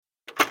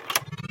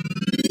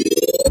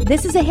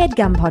This is a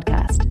HeadGum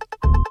podcast.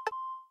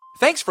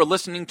 Thanks for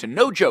listening to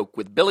No Joke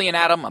with Billy and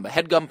Adam on the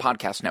HeadGum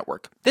Podcast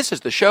Network. This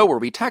is the show where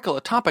we tackle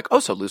a topic oh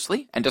so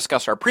loosely and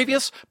discuss our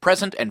previous,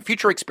 present, and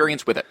future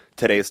experience with it.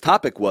 Today's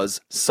topic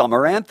was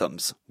summer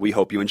anthems. We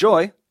hope you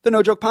enjoy the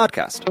No Joke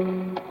Podcast.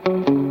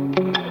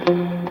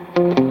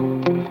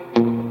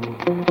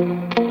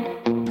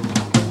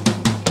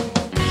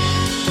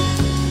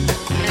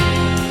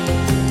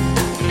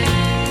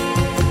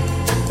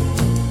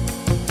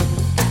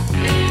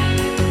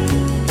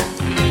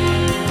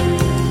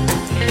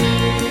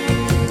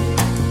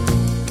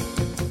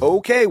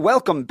 Okay,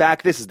 welcome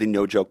back. This is the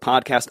No Joke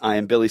Podcast. I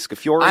am Billy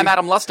Scafiore. I'm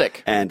Adam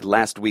Lustig. And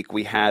last week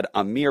we had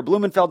Amir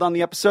Blumenfeld on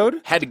the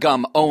episode.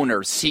 HeadGum owner,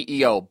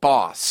 CEO,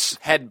 boss,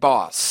 head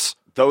boss.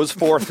 Those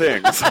four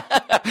things.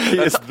 He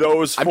is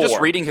those four. I'm just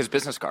reading his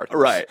business card.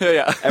 Right.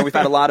 Yeah. And we've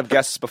had a lot of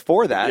guests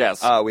before that.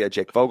 Yes. We had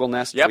Jake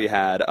Vogelnest. Yep. We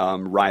had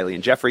Riley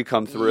and Jeffrey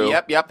come through.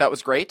 Yep, that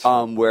was great.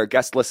 We're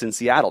guestless in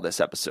Seattle this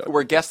episode.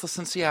 We're guestless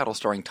in Seattle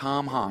starring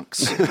Tom Hanks.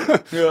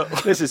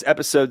 This is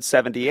episode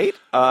 78,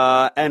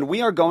 and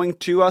we are going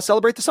to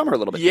celebrate the summer a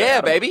little bit.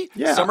 Yeah, today, baby.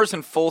 Yeah. Summer's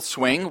in full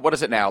swing. What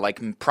is it now?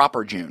 Like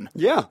proper June.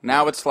 Yeah.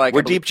 Now it's like...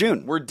 We're deep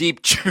June. We're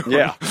deep June.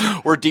 Yeah.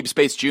 We're deep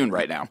space June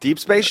right now. Deep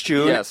Space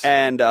June. Yes.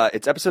 And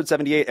it's episode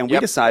 78, and we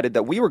decided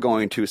that we were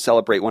going to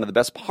celebrate one of the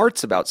best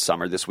parts about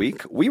summer this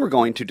week. We were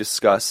going to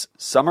discuss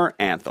summer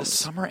anthems. The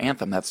summer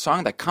anthem, that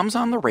song that comes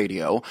on the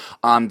radio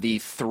on the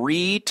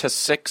 3 to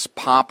 6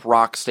 pop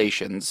rock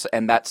stations,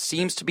 and that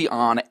seems to be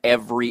on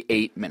every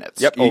 8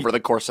 minutes over the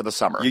course of the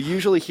summer. You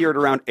usually hear it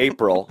around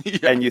April,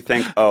 and you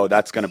think, oh,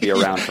 that's going to be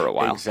around for a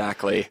while.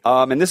 Exactly.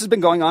 And this has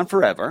been going on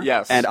forever.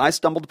 Yes. And I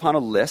stumbled upon a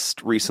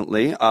list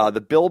recently,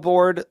 the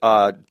Billboard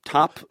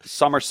top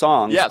summer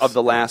songs of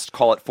the last,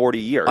 call it 40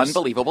 years.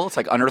 Unbelievable. It's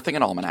like unearthing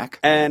an almanac.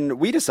 And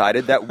we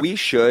decided that we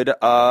should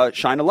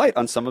shine a light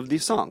on some of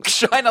these songs.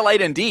 Shine a light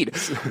indeed.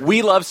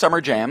 We love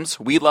summer jams.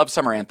 We love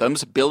summer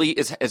anthems. Billy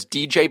has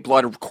DJ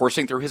blood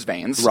coursing through his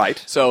veins.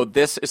 Right. So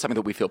this is something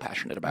that we feel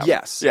passionate about.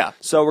 Yes. Yeah.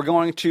 So we're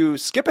going to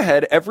skip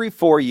ahead every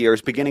 4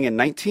 years, beginning in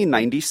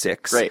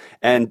 1996. Great.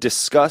 And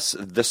discuss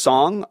the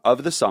song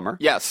of the summer.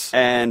 Yes.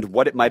 And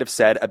what it might have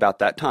said about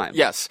that time.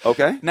 Yes.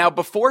 Okay. Now,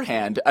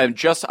 beforehand, I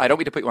don't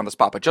mean to put you on the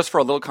spot, but just for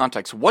a little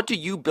context, what do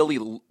you, Billy,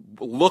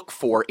 look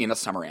for in a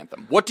summer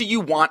anthem? What do you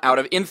want out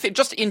of,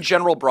 just in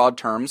general broad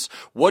terms,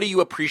 what do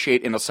you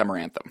appreciate in a summer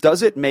anthem?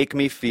 Does it make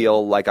me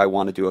feel like I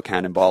want to do a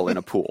cannonball in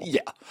a pool?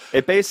 Yeah.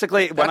 It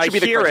basically, when I should be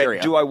the hear criteria.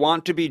 it, do I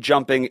want to be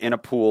jumping in a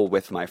pool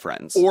with my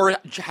friends? Or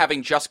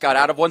having just got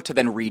out of one to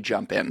then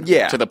re-jump in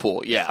to the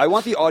pool. Yeah. I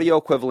want the audio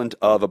equivalent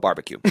of a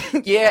barbecue.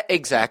 Yeah,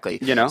 exactly.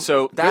 You know?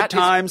 So that good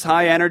times,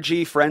 high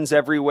energy, friends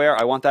everywhere.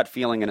 I want that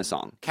feeling in a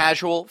song.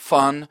 Casual,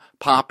 fun,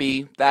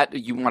 poppy, that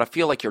you want to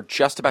feel like you're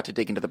just about to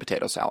dig into the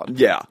potato salad.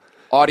 Yeah.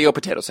 Audio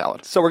potato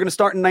salad. So we're going to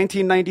start in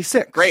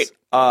 1996. Great.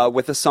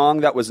 With a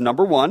song that was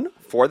number one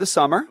for the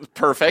summer.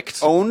 Perfect.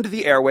 Owned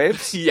the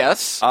airwaves.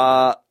 Yes.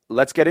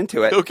 Let's get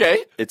into it.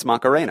 Okay. It's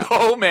Macarena.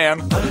 Oh,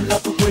 man.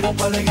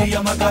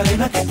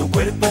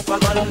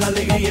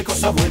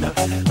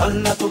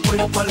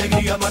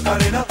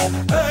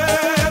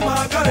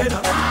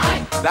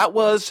 That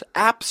was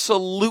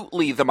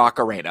absolutely the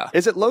Macarena.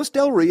 Is it Los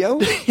Del Rio?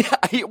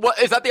 What,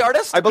 is that the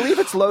artist? I believe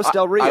it's Los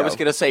Del Rio. I was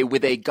going to say,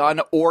 with a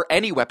gun or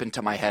any weapon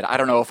to my head, I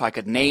don't know if I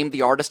could name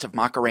the artist of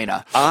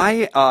Macarena.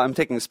 I am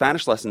taking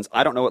Spanish lessons.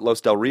 I don't know what Los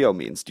Del Rio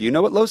means. Do you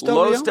know what Los Del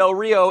Rio? Los Del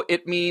Rio,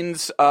 it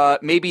means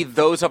maybe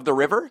those of the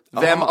river,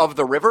 them of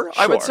the river,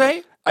 I would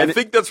say. I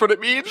think that's what it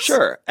means.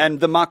 Sure. And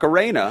the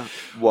Macarena,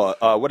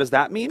 what does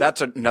that mean?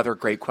 That's another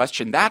great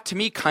question. That, to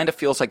me, kind of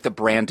feels like the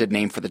branded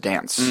name for the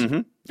dance. Mm-hmm.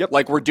 Yep.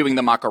 Like we're doing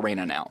the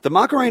Macarena now. The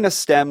Macarena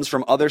stems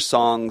from other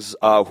songs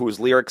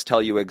whose lyrics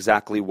tell you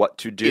exactly what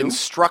to do.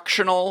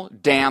 Instructional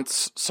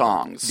dance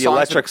songs. The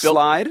Electric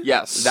Slide.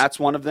 Yes. That's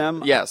one of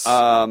them. Yes.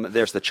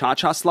 There's the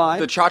Cha-Cha Slide.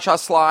 The Cha-Cha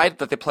Slide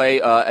that they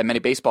play at many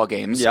baseball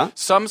games. Yeah.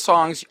 Some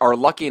songs are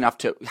lucky enough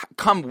to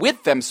come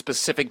with them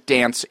specific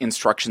dance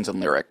instructions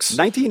and lyrics.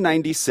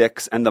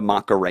 1996 and the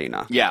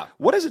Macarena. Yeah.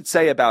 What does it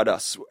say about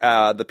us,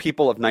 the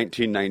people of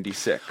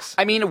 1996?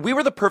 I mean, we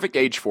were the perfect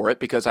age for it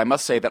because I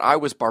must say that I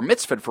was bar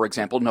mitzvahed, for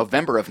example,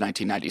 November of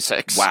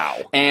 1996.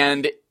 Wow.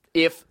 And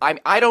if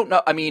I don't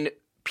know, I mean,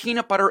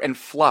 peanut butter and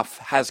fluff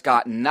has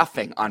got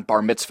nothing on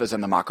bar mitzvahs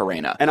and the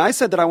Macarena. And I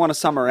said that I want a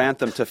summer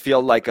anthem to feel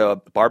like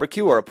a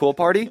barbecue or a pool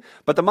party,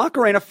 but the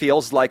Macarena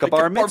feels like a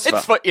bar mitzvah. Bar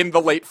mitzvah in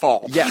the late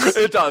fall. Yes.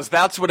 It does.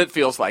 That's what it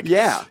feels like.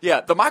 Yeah. Yeah.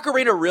 The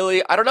Macarena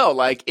really, I don't know,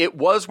 like it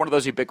was one of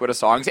those ubiquitous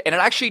songs, and it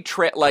actually,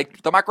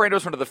 the Macarena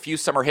was one of the few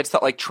summer hits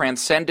that like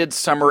transcended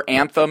summer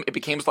anthem. It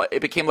became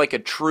like a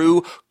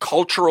true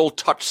cultural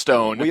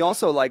touchstone. We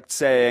also liked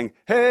saying,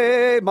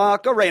 "Hey,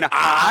 Macarena."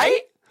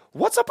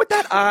 What's up with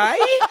that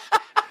I?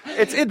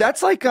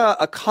 That's like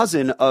a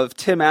cousin of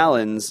Tim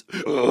Allen's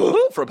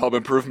from Home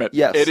Improvement.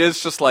 Yes. It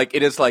is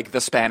like the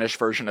Spanish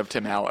version of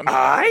Tim Allen.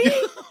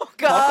 Oh,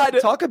 God.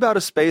 Talk about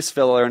a space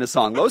filler in a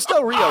song. Los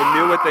Del Rio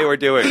knew what they were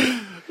doing.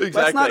 Exactly.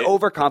 Let's not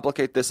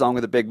overcomplicate this song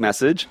with a big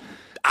message.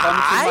 Come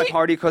to my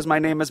party because my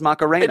name is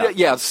Macarena.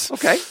 Yes.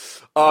 Okay.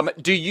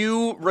 Do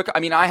you? I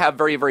mean, I have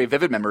very, very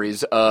vivid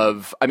memories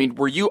of. I mean,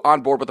 were you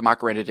on board with the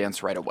Macarena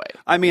dance right away?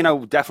 I mean, I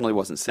definitely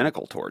wasn't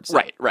cynical towards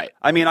it. Right.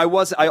 I mean, I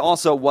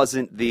also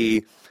wasn't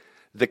the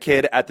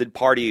kid at the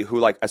party who,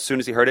 like, as soon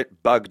as he heard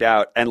it, bugged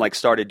out and, like,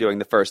 started doing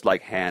the first,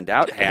 like, hand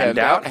out, hand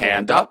up.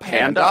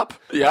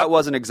 Yeah. That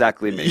wasn't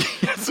exactly me.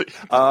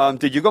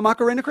 Did you go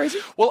Macarena crazy?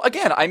 Well,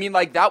 again, I mean,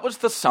 like, that was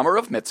the summer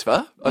of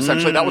mitzvah.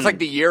 Essentially, that was like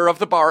the year of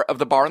the bar and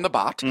the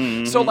bat.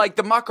 Mm-hmm. So, like,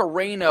 the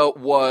Macarena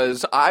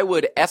was, I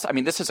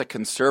mean, this is a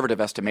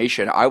conservative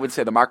estimation. I would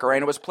say the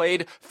Macarena was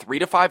played 3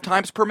 to 5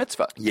 times per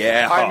mitzvah.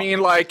 Yeah. I mean,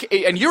 like,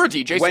 and you're a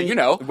DJ, so you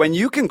know. When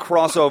you can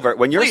cross over,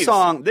 when your Please.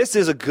 song, this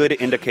is a good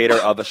indicator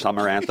of a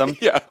summer anthem.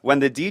 Yeah. When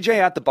the DJ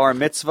at the bar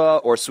mitzvah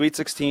or Sweet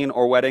 16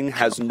 or wedding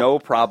has no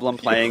problem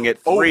playing it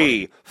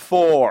 3,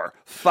 4,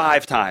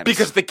 5 times.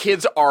 Because the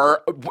kids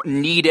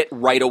need it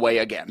right away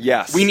again.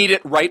 Yes. We need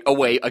it right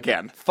away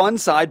again. Fun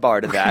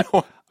sidebar to that.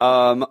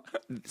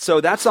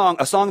 So that song,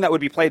 a song that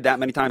would be played that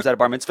many times at a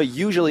bar mitzvah,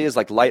 usually is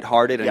like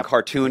lighthearted and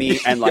cartoony,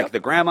 and like the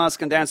grandmas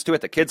can dance to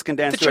it, the kids can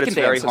dance to it. It's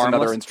very harmless.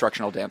 Another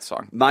instructional dance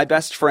song. My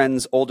best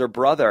friend's older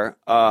brother,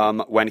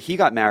 when he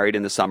got married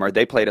in the summer,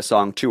 they played a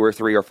song 2 or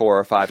 3 or 4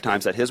 or 5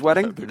 times at his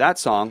wedding. That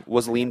song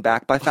was "Lean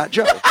Back" by Fat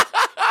Joe.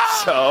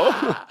 So,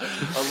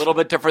 a little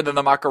bit different than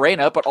the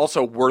Macarena, but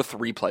also worth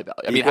replay value.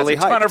 I mean, Equally it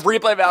has a ton hyped. of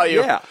replay value.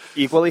 Yeah,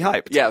 equally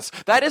hyped. Yes,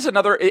 that is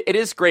another. It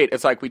is great.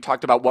 It's like we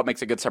talked about what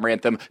makes a good summer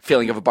anthem: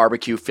 feeling of a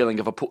barbecue,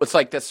 feeling of a pool. It's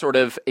like this sort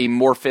of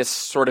amorphous,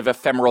 sort of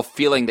ephemeral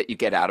feeling that you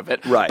get out of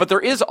it. Right. But there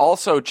is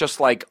also just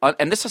like,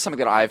 and this is something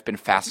that I've been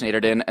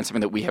fascinated in, and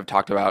something that we have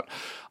talked about.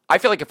 I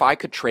feel like if I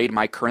could trade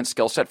my current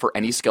skill set for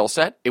any skill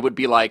set, it would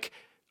be like.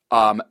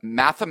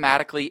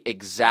 Mathematically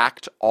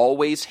exact,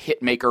 always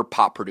hitmaker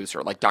pop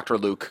producer, like Dr.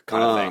 Luke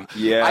kind of thing.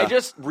 Yeah. I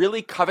just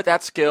really covet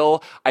that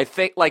skill. I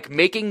think, like,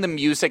 making the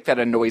music that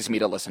annoys me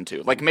to listen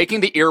to. Like,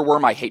 making the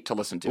earworm I hate to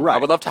listen to. Right. I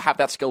would love to have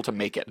that skill to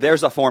make it.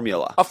 There's a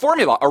formula.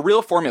 A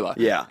real formula.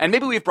 Yeah. And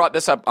maybe we've brought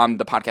this up on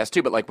the podcast,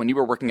 too, but, like, when you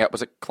were working at,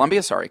 was it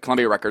Columbia? Sorry,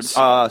 Columbia Records.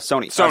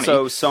 Sony. So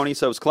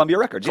it's Columbia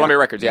Records. Columbia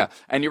Records, yeah.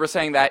 And you were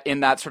saying that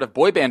in that sort of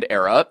boy band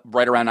era,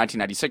 right around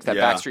 1996, that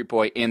Backstreet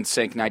Boy,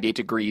 NSYNC, 98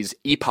 Degrees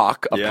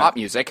epoch of pop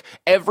music,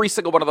 every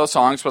single one of those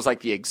songs was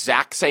like the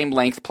exact same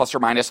length, plus or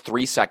minus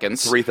 3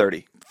 seconds.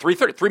 3:30.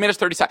 3 minutes,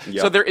 30 seconds.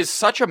 Yep. So there is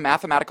such a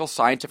mathematical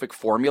scientific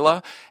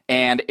formula,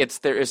 and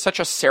there is such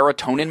a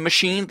serotonin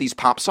machine, these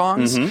pop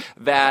songs,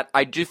 that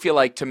I do feel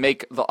like to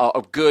make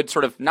a good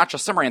sort of, not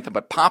just summer anthem,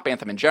 but pop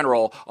anthem in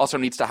general, also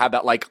needs to have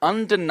that like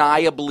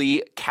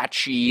undeniably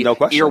catchy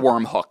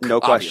earworm hook.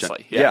 No question.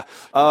 Obviously. Yeah.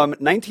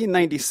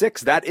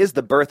 1996, that is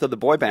the birth of the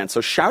boy band.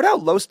 So shout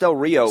out Los Del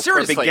Rio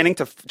Seriously. for beginning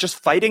to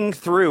just fighting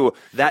through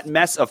that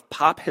mess of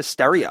pop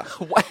hysteria.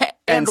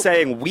 And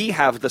saying, we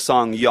have the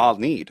song y'all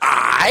need.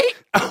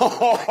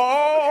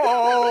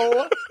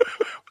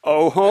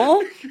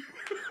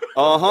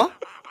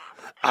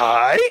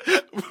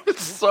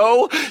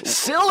 So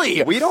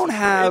silly. We don't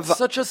have... It's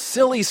such a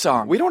silly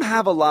song. We don't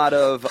have a lot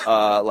of,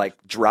 like,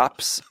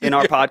 drops in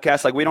our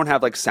podcast. Like, we don't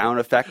have, like, sound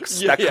effects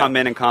that come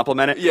in and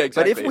complement it. Yeah,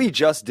 exactly. But if we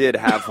just did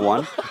have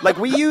one, like,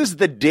 we use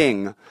the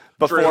ding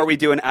before we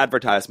do an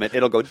advertisement.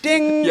 It'll go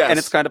ding, and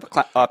it's kind of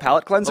a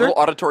palate cleanser. A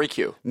little auditory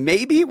cue.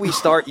 Maybe we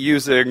start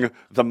using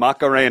the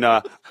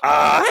Macarena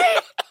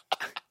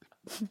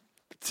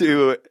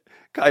to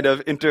kind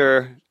of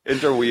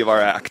interweave our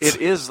acts.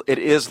 It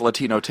is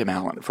Latino Tim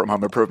Allen from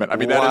Home Improvement. I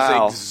mean,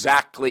 that is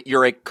exactly,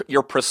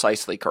 you're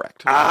precisely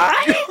correct.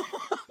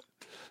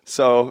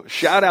 So,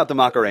 shout out the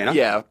Macarena.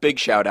 Yeah, big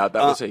shout out.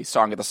 That was a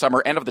song of the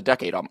summer and of the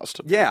decade almost.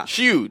 Yeah.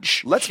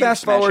 Huge. Let's Huge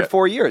fast smash forward hit.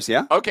 4 years,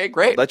 yeah? Okay,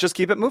 great. Let's just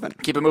keep it moving.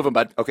 Keep it moving,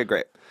 bud. Okay,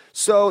 great.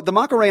 So, the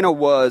Macarena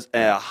was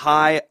a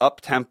high,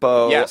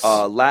 up-tempo,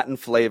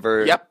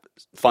 Latin-flavored,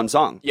 fun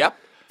song. Yep.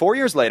 4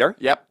 years later,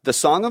 Yep. the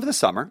song of the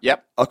summer,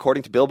 Yep.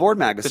 according to Billboard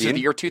magazine. This is the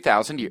year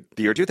 2000.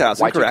 The year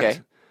 2000, Y2K.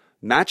 correct.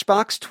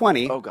 Matchbox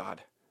 20. Oh,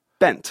 God.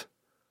 Bent.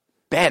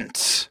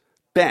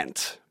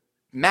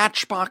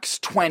 Matchbox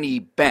 20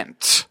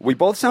 bent. We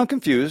both sound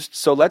confused,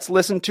 so let's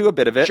listen to a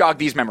bit of it. Jog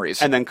these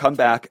memories. And then come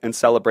back and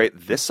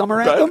celebrate this summer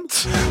anthem.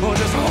 Well,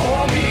 just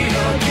hold me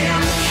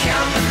again.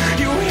 Can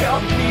you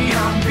help me?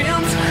 I'm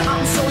bent.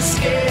 I'm so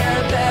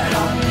scared that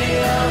I'll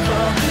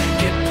never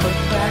get put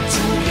back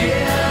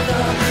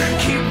together.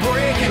 Keep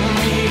breaking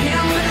me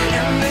in,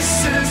 and this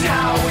is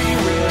how we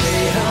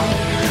really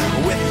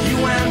end with you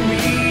and me.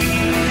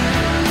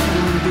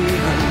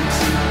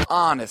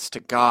 Honest to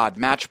God,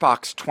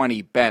 Matchbox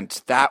 20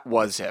 bent. That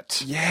was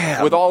it.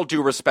 Yeah. With all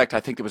due respect,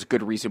 I think there was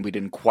good reason we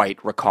didn't quite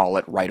recall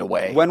it right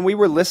away. When we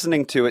were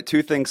listening to it,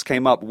 2 things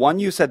came up. One,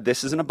 you said,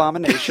 this is an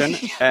abomination.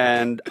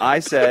 And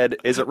I said,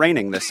 is it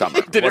raining this summer?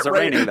 Did it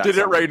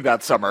rain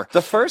that summer?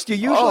 The first, you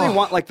usually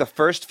want like the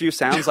first few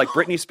sounds, like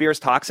Britney Spears'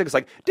 Toxic. It's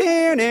like,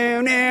 and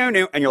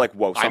you're like,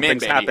 whoa,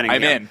 something's happening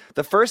I'm here. in.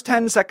 The first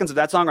 10 seconds of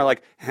that song are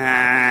like,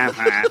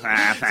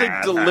 It's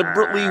like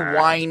deliberately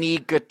whiny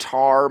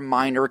guitar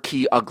minor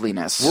key ugliness.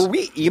 Were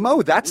we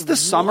emo? That's the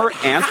summer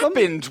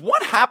anthem?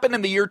 What happened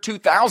in the year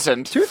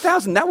 2000?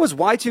 2000, that was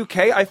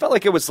Y2K. I felt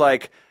like it was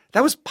like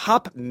That was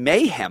pop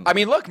mayhem. I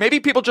mean, look, maybe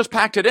people just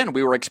packed it in.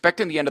 We were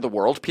expecting the end of the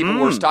world. People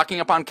were stocking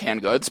up on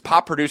canned goods.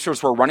 Pop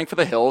producers were running for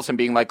the hills and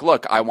being like,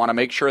 look, I want to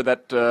make sure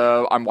that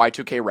I'm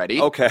Y2K ready.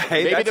 Okay,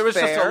 maybe that's there was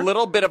just fair. a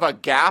little bit of a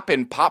gap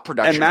in pop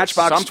production. And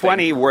Matchbox something.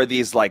 20 were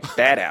these, like,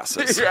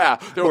 badasses. Yeah,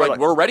 they were Who like,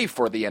 we're ready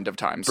for the end of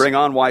times. Bring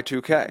on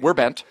Y2K. We're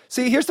bent.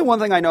 See, here's the one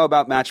thing I know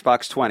about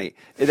Matchbox 20.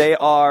 They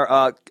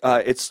are,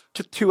 it's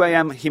 2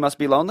 a.m., he must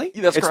be lonely?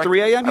 That's it's correct.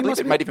 3 a.m., I he believe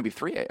must it be? might even be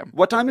 3 a.m.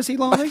 What time is he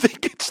lonely? I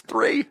think it's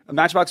 3.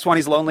 Matchbox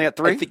 20's lonely at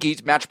 3? I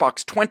think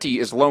Matchbox 20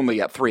 is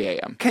lonely at 3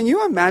 a.m. Can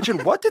you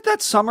imagine, what did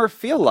that summer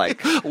feel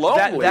like?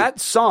 Lonely. That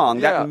song,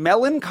 Yeah. that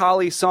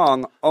melancholy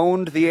song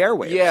owned the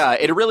airwaves. Yeah,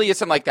 it really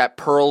isn't like that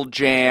Pearl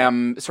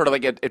Jam, sort of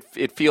like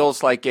it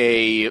feels like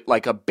a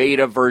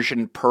beta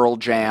version Pearl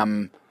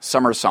Jam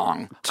summer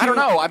song. I don't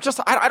know.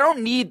 I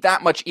don't need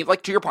that much,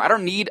 like to your point, I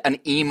don't need an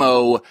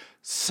emo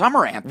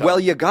summer anthem. Well,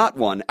 you got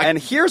one. And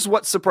here's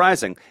what's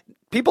surprising.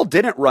 People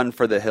didn't run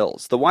for the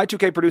hills. The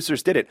Y2K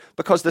producers did it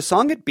because the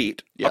song it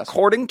beat, Yes.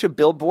 according to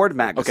Billboard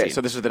magazine. Okay,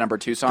 so this is the number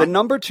 2 song? The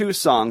number 2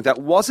 song that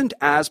wasn't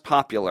as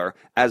popular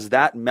as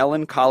that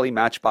melancholy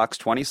Matchbox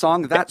 20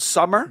 song that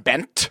summer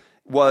Bent?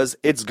 was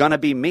It's Gonna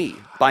Be Me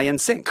by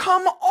NSYNC.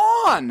 Come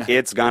on!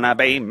 It's gonna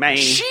be me.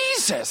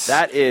 Jesus!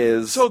 That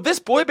is... So this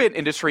boy band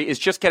industry is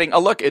just getting a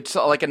look. It's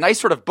like a nice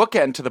sort of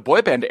bookend to the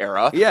boy band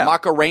era. Yeah.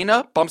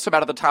 Macarena bumps him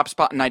out of the top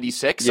spot in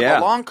 96. Yeah.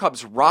 Along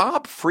comes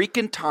Rob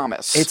freaking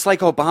Thomas. It's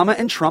like Obama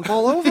and Trump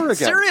all over again.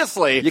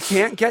 Seriously. You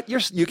can't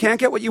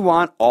get what you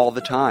want all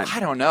the time. I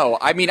don't know.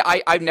 I mean,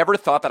 I've never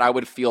thought that I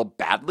would feel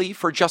badly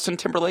for Justin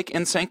Timberlake,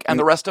 NSYNC, and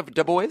the rest of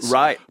Du Bois.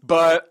 Right.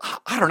 But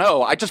I don't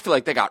know. I just feel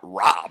like they got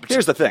robbed.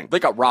 Here's the thing. They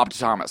got robbed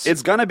Thomas.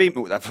 It's gonna be...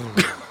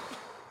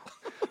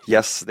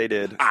 Yes, they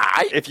did.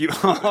 If you...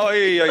 Oh,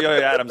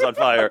 yeah, Adam's on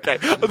fire. Okay.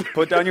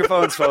 Put down your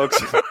phones,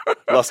 folks.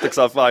 Lustig's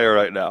on fire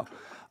right now.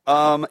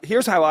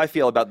 Here's how I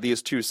feel about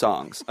these 2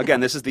 songs.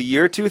 Again, this is the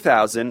year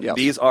 2000. Yes.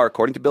 These are,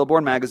 according to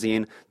Billboard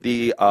magazine,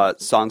 the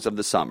songs of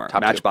the summer.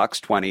 Top 2. Matchbox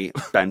 20,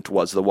 Bent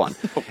was the one.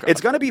 It's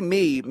Gonna Be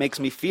Me makes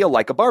me feel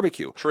like a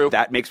barbecue. True.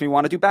 That makes me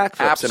want to do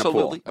backflips in a pool.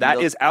 Absolutely. That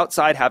is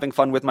outside having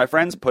fun with my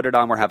friends. Put it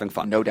on, we're having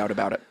fun. No doubt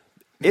about it.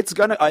 It's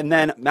gonna, and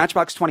then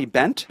Matchbox 20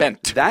 Bent.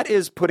 Bent. That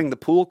is putting the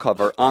pool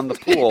cover on the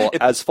pool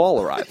as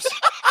fall arrives.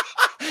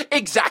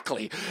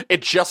 Exactly.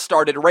 It just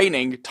started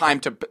raining. Time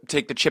to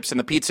take the chips and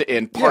the pizza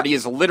in. Party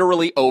is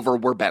literally over.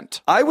 We're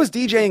bent. I was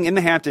DJing in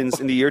the Hamptons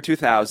in the year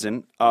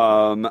 2000,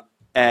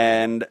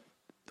 and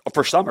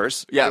for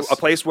summers, Yes. a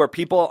place where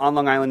people on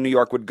Long Island, New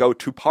York would go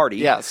to party.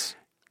 Yes.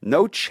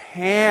 No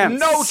chance.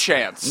 No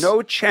chance.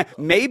 No chance.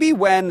 Maybe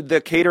when the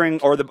catering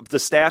or the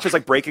staff is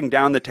like breaking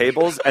down the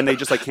tables and they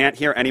just like can't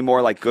hear any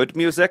more like good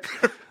music,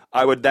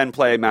 I would then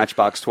play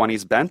Matchbox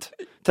 20's Bent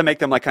to make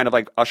them like kind of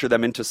like usher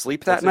them into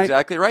sleep that That's night.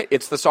 exactly right.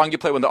 It's the song you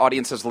play when the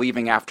audience is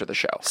leaving after the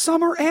show.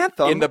 Summer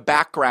anthem. In the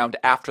background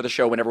after the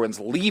show when everyone's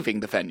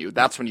leaving the venue.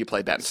 That's when you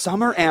play Bent.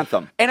 Summer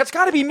anthem. And It's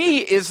Gotta Be Me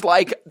is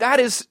like,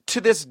 that is,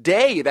 to this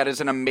day, that is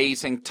an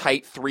amazing,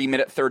 tight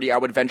 3-minute,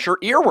 30-hour adventure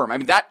earworm. I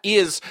mean, that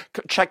is,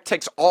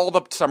 ticks all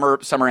the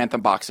summer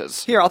anthem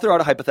boxes. Here, I'll throw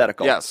out a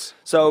hypothetical. Yes.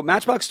 So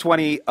Matchbox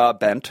 20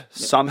 Bent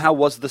somehow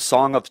was the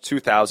song of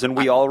 2000.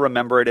 We all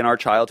remember it in our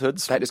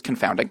childhoods. That is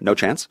confounding. No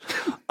chance.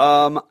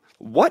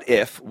 What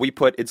if we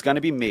put It's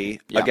Gonna Be Me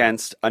Yeah.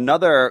 against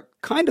another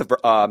kind of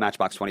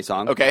Matchbox 20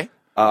 song? Okay.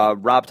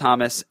 Rob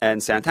Thomas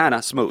and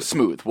Santana, Smooth.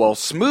 Smooth. Well,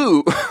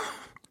 Smooth...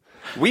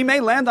 We may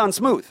land on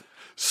Smooth.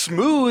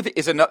 Smooth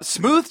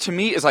to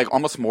me is like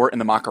almost more in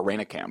the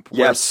Macarena camp.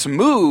 Where Yes.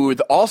 Smooth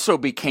also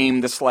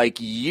became this like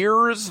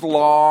years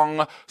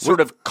long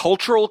sort of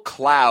cultural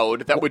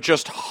cloud that would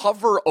just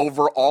hover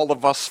over all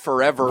of us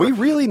forever. We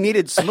really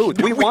needed Smooth.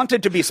 We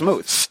wanted to be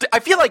Smooth. I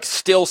feel like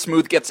still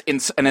Smooth gets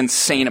an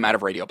insane amount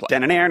of radio play.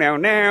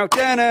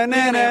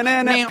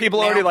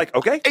 People are already like,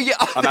 okay, Yeah.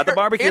 I'm at the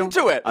barbecue.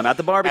 Into it. I'm at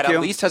the barbecue. And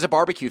at least has a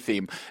barbecue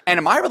theme.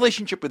 And my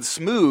relationship with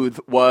Smooth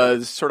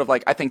was sort of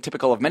like, I think,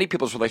 typical of many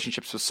people's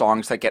relationships with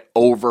songs that get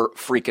over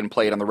freaking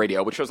played on the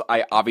radio, which was,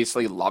 I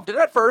obviously loved it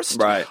at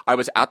first. Right. I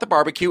was at the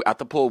barbecue, at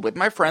the pool with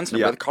my friends,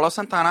 Yeah. with Carlos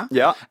Santana.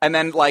 Yeah. And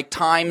then like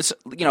times,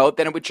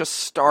 then it would just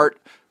start...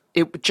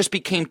 It just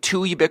became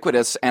too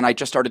ubiquitous, and I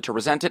just started to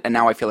resent it, and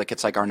now I feel like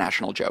it's like our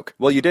national joke.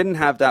 Well, you didn't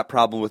have that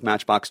problem with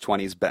Matchbox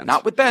 20's Bent.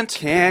 Not with Bent.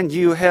 Can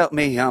you help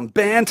me? I'm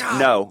bent.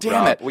 No, Damn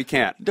Rob, it. we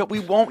can't. No,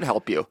 we won't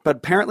help you. But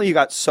apparently you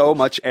got so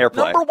much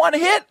airplay. Number 1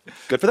 hit.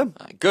 Good for them.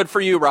 Good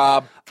for you,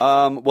 Rob.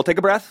 We'll take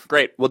a breath.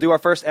 Great. We'll do our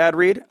first ad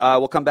read.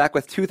 We'll come back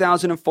with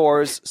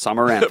 2004's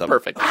Summer Anthem.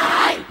 Perfect.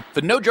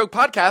 The No Joke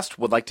Podcast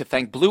would like to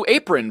thank Blue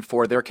Apron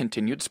for their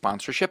continued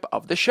sponsorship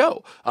of the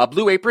show.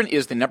 Blue Apron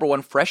is the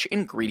 #1 fresh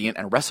ingredient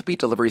and recipe recipe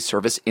delivery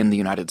service in the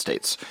United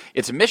States.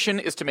 Its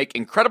mission is to make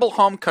incredible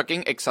home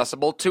cooking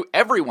accessible to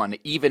everyone,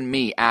 even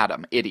me,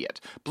 Adam,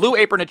 idiot. Blue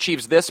Apron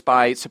achieves this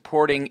by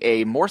supporting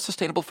a more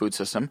sustainable food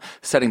system,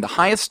 setting the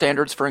highest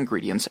standards for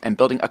ingredients, and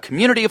building a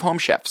community of home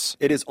chefs.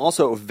 It is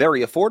also very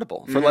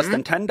affordable. For less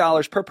than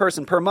 $10 per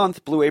person per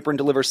month, Blue Apron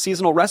delivers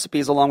seasonal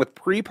recipes along with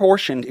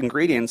pre-portioned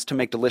ingredients to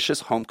make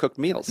delicious home-cooked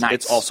meals. Nice.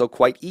 It's also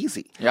quite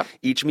easy. Yep.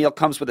 Each meal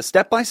comes with a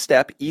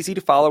step-by-step,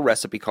 easy-to-follow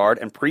recipe card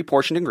and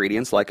pre-portioned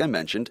ingredients, like I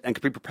mentioned, and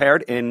can be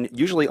prepared in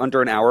usually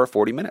under an hour or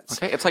 40 minutes.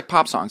 Okay, it's like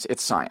pop songs.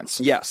 It's science.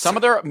 Yes. Some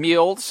of their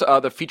meals,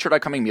 the featured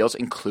upcoming meals,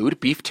 include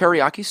beef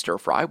teriyaki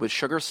stir-fry with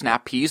sugar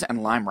snap peas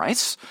and lime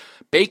rice,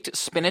 baked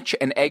spinach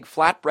and egg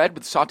flatbread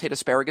with sautéed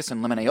asparagus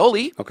and lemon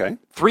aioli. Okay.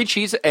 3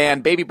 cheese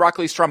and baby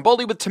broccoli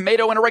stromboli with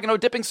tomato and oregano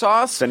dipping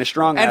sauce. Finish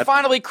strong, And Ed.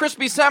 finally,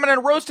 crispy salmon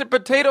and roasted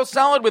potato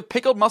salad with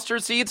pickled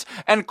mustard seeds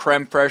and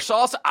creme fraiche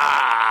sauce.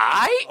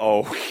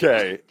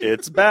 Okay,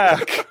 it's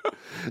back.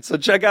 So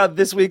check out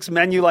this week's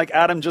menu like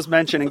Adam just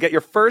mentioned and get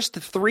your first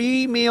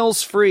 3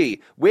 meals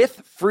free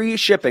with free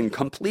shipping,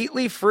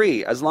 completely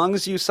free, as long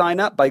as you sign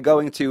up by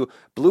going to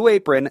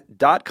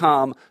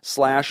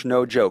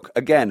blueapron.com/nojoke.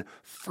 Again,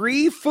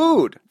 free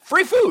food.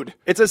 Free food.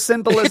 It's as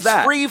simple as It's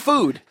that. free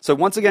food. So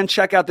once again,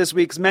 check out this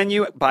week's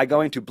menu by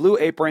going to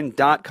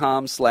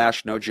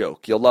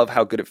blueapron.com/nojoke. You'll love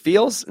how good it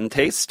feels and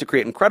tastes to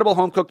create incredible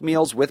home-cooked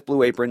meals with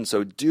Blue Apron,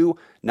 so do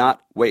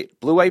not wait.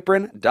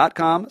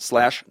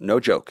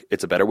 blueapron.com/nojoke.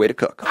 It's a better way to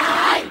cook.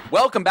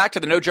 Welcome back to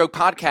the No Joke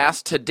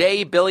Podcast.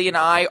 Today, Billy and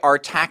I are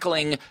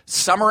tackling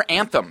summer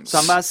anthems.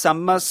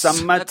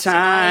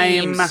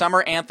 Summertime.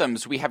 Summer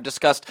anthems. We have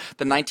discussed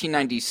the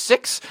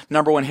 1996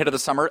 number one hit of the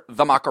summer,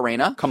 The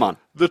Macarena. Come on.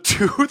 The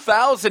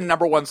 2000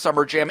 number one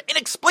summer jam,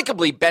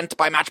 inexplicably bent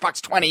by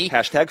Matchbox 20.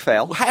 Hashtag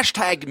fail.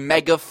 Hashtag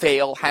mega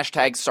fail.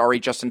 Hashtag sorry,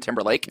 Justin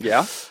Timberlake.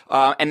 Yeah.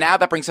 And now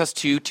that brings us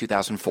to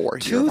 2004.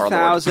 Year of our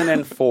Lord.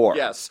 2004.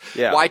 Yes.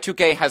 Yeah.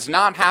 Y2K has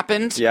not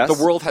happened. Yes.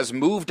 The world has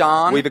moved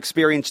on. We've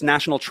experienced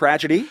national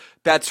tragedy.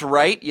 That's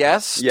right,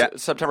 yes. Yeah.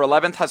 September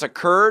 11th has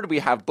occurred. We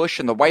have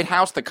Bush in the White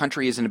House. The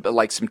country is in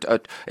like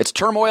it's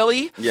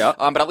turmoil-y. Yeah.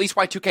 But at least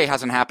Y2K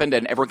hasn't happened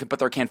and everyone can put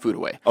their canned food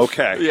away.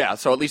 Okay. Yeah,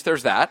 so at least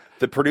there's that.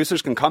 The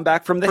producers can come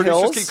back from the Producers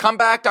hills. can come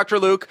back, Dr.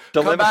 Luke.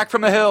 Come back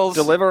from the hills.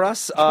 Deliver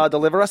us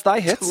thy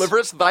hits. Deliver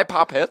us thy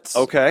pop hits.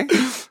 Okay.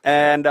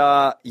 And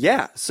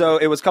so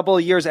it was a couple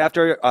of years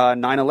after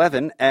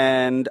 9/11,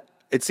 and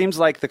it seems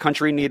like the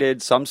country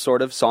needed some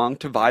sort of song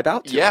to vibe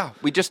out to. Yeah,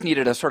 we just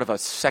needed a sort of a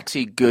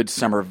sexy, good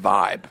summer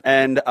vibe.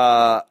 And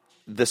the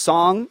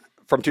song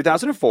from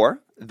 2004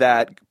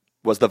 that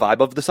was the vibe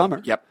of the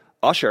summer. Yep.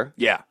 Usher.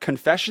 Yeah.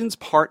 Confessions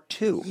Part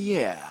 2.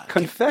 Yeah.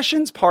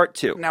 Confessions Part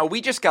 2. Now, we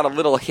just got a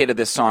little hit of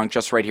this song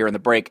just right here in the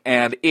break,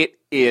 and it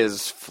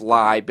is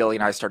fly. Billy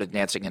and I started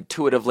dancing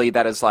intuitively.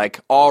 That is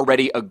like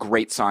already a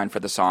great sign for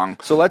the song.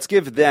 So let's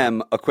give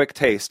them a quick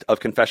taste of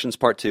Confessions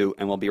Part 2,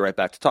 and we'll be right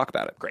back to talk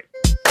about it. Great.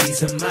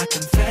 These are my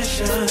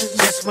confessions.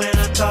 Just when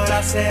I thought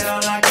I said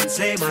all I can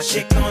say, my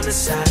chick on the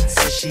side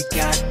says she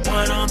got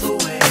one on the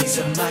way. These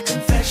are my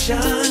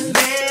confessions.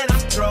 Man, I'm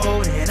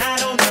thrown and I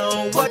don't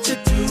know what to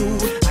do.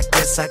 I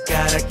guess I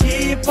gotta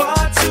keep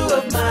part 2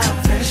 of my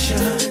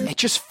confession. It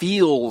just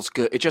feels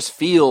good. It just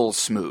feels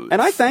smooth.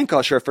 And I thank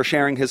Usher for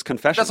sharing his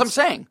confessions. That's what I'm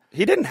saying.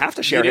 He didn't have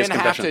to share You his didn't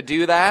have confessions. to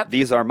do that.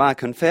 These are my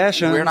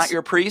confessions. We're not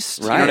your priest.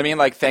 You know Right. what I mean?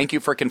 Like, thank you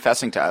for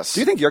confessing to us.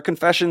 Do you think your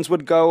confessions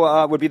would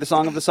be the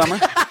song of the summer?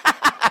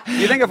 Do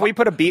you think if we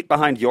put a beat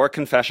behind your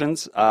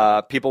confessions,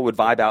 people would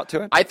vibe out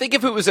to it? I think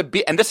if it was a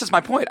beat, and this is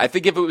my point, I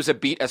think if it was a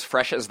beat as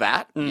fresh as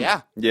that,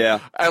 yeah. Yeah.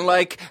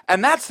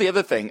 And that's the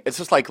other thing. It's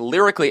just like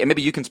lyrically, and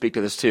maybe you can speak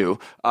to this too.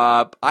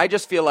 I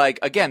just feel like,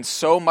 again,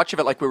 so much of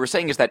it, like we were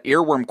saying, is that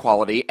earworm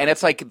quality. And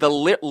it's like the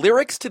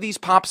lyrics to these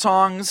pop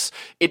songs,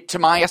 to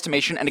my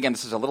estimation, and again,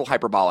 this is a little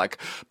hyperbolic,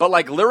 but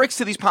like lyrics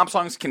to these pop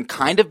songs can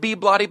kind of be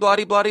blah, blah,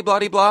 blah, blah,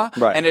 blah, blah.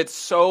 Right. And it's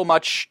so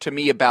much to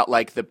me about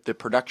like the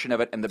production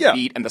of it and the Yeah.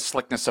 beat and the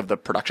slickness of the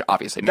production,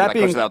 obviously. I mean, that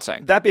goes without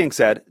saying. That being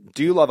said,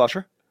 do you love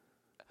Usher?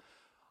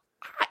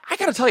 I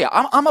gotta tell you,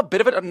 I'm a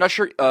bit of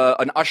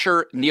an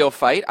Usher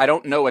neophyte. I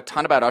don't know a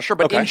ton about Usher,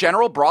 but Okay. in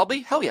general, broadly,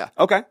 hell yeah.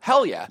 Okay.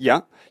 Hell yeah.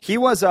 Yeah. He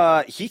was,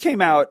 he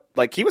came out,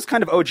 like, he was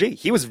kind of OG.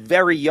 He was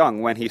very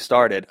young when he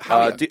started.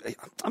 How young?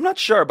 I'm not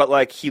sure, but,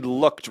 like, he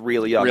looked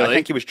really young. Really? I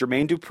think he was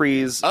Jermaine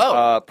Dupri's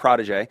Oh.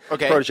 protege.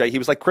 Okay. He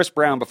was like Chris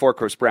Brown before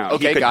Chris Brown.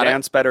 Okay, he could got it.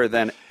 dance better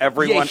than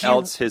everyone Yeah,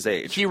 else his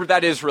age.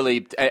 That is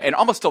really, and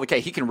almost still the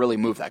case, he can really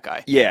move that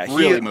guy. Yeah.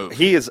 Really move.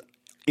 He is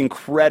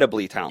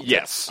incredibly talented.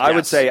 Yes, I would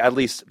yes. say at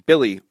least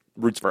Billy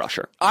roots for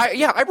Usher.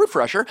 I root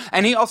for Usher.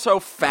 And he also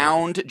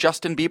found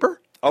Justin Bieber.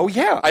 Oh,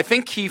 yeah. I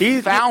think he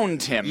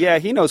found him. Yeah,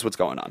 he knows what's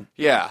going on.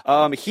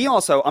 Yeah. He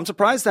also, I'm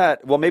surprised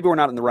that, well, maybe we're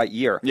not in the right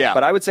year. Yeah.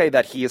 But I would say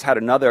that he has had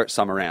another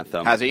summer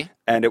anthem. Has he?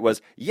 And it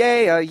was,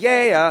 yeah.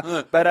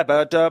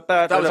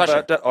 That was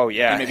Usher. Oh,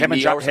 yeah.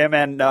 Maybe Him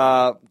and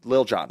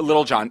Lil Jon.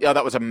 Little John. Yeah,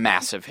 that was a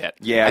massive hit.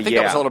 Yeah, I think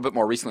that was yeah. a little bit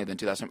more recently than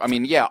 2000. I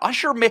mean, yeah,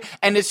 Usher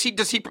and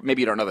does he,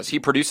 maybe you don't know this, he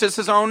produces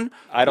his own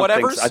I don't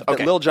whatevers? think so.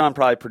 Okay. Lil Jon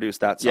probably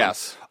produced that song.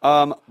 Yes.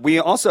 We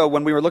also,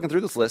 when we were looking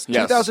through this list,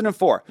 Yes.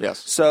 2004. Yes.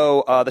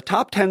 So the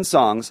top 10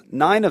 songs,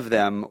 9 of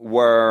them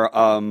were...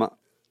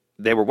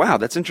 wow,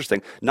 that's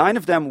interesting. 9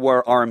 of them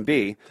were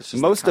R&B.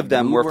 Most of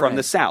them were from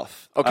the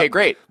South. Okay,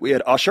 great. We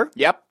had Usher.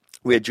 Yep.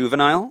 We had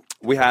Juvenile.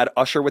 We had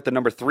Usher with the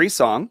number 3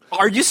 song.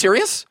 Are you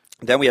serious?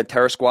 Then we had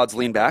Terror Squad's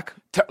Lean Back.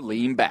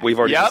 Lean Back. We've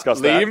already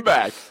discussed that. Lean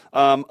Back.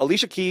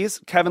 Alicia Keys,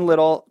 Kevin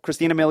Little,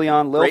 Christina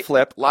Milian, Lil Great.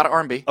 Flip. A lot of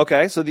R&B.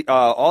 Okay, so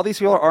all these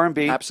people are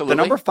R&B. Absolutely.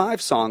 The number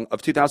 5 song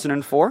of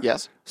 2004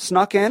 Yes.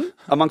 snuck in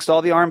amongst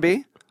all the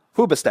R&B.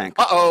 Hoobastank.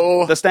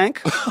 Uh-oh. The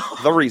Stank.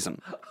 The Reason.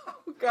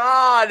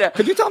 God.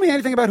 Could you tell me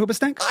anything about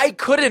Hoobastank? I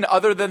couldn't,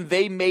 other than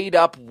they made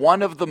up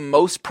one of the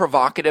most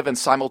provocative and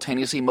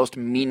simultaneously most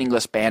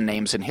meaningless band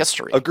names in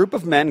history. A group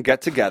of men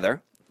get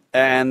together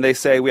and they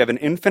say we have an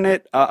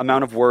infinite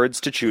amount of words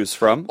to choose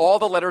from. All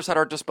the letters at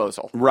our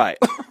disposal. Right.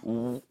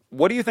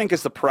 What do you think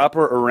is the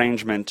proper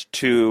arrangement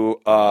to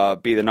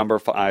be the number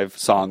 5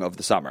 song of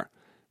the summer?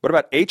 What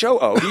about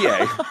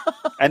H-O-O-B-A?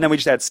 And then we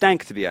just add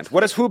stank to the end.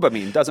 What does hooba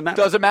mean? Doesn't matter.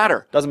 Doesn't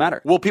matter. Doesn't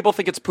matter. Will people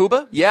think it's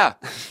pooba? Yeah.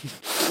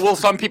 Will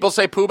some people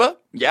say pooba?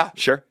 Yeah.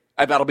 Sure.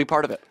 And that'll be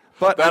part of it.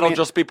 But That'll I mean,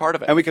 just be part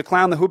of it. And we could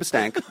clown the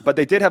Hoobastank, but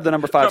they did have the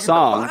number 5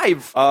 song.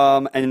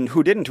 5. And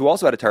who didn't, who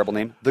also had a terrible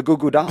name? The Goo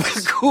Goo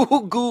Dolls.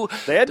 Goo Goo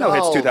They had no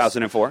hits Dolls.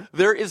 2004.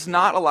 There is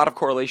not a lot of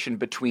correlation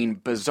between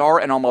bizarre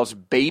and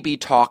almost baby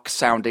talk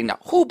sounding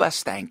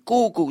Hoobastank,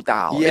 Goo Goo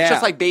Doll. Yeah. It's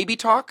just like baby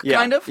talk, Yeah,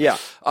 kind of. yeah.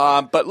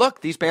 But look,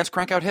 these bands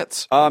crank out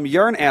hits.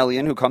 You're an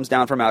alien who comes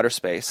down from outer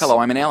space. Hello,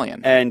 I'm an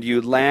alien. And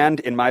you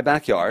land in my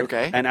backyard.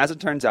 Okay. And as it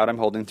turns out, I'm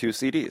holding 2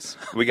 CDs.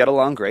 We get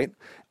along great.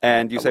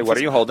 And you say, what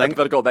are you holding?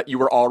 Hypothetical that you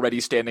were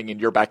already standing in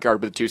your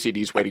backyard with 2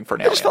 CDs waiting for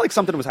an I alien. just felt like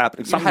something was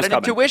happening. Something had was an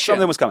coming. intuition.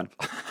 Something was coming.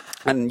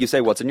 And you say,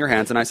 what's in your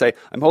hands? And I say,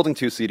 I'm holding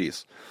 2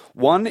 CDs.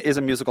 One is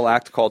a musical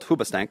act called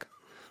Hoobastank.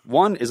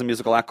 One is a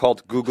musical act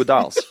called Goo Goo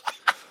Dolls.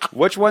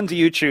 Which one do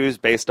you choose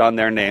based on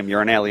their name?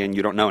 You're an alien.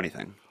 You don't know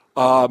anything.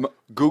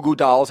 Goo Goo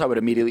Dolls, I would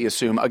immediately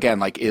assume, again,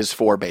 like, is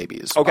for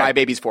babies. Okay. By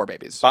babies, for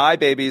babies. Bye,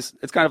 babies.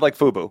 It's kind of like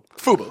FUBU.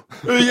 Fubu.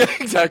 Yeah,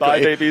 exactly. Bye,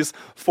 babies.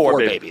 For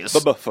babies.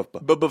 Fubu.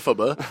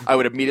 Fuba. I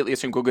would immediately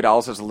assume Goo Goo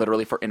Dolls is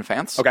literally for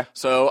infants. Okay.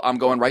 So I'm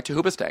going right to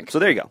Hoobastank. So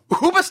there you go.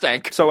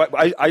 Hoobastank. So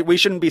we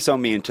shouldn't be so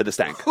mean to the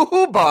stank.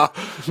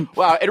 Hooba.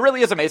 Wow, it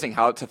really is amazing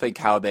how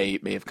they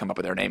may have come up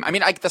with their name. I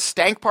mean, like the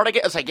stank part I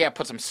get is like, yeah,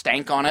 put some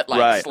stank on it,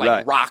 like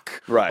Right.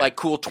 rock, Right. like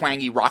cool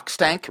twangy rock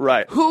stank.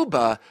 Right.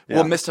 Hooba Yeah.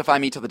 will mystify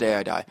me till the day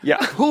I die. Yeah.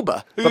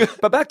 Hooba.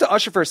 But back to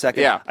Usher for a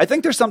second. Yeah. I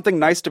think there's something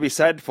nice to be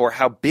said for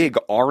how big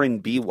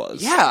R&B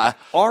was. Yeah.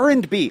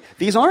 R&B.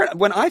 These aren't,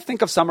 when I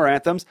think of summer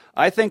anthems,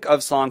 I think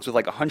of songs with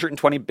like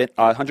 120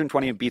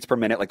 beats per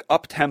minute, like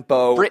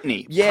up-tempo.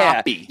 Britney, Yeah.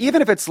 poppy.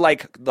 Even if it's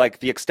like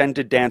the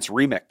extended dance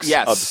remix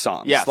Yes. of the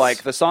songs. Yes.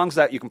 Like the songs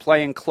that you can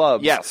play in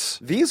clubs. Yes.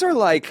 These are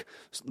like,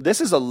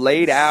 this is a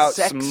laid out,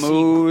 Sexy.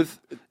 smooth,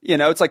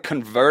 it's like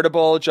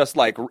convertible, just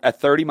like at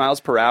 30 miles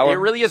per hour. It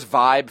really is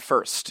vibe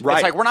first. Right.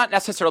 It's like we're not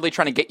necessarily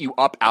trying to get you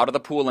up out of the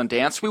pool and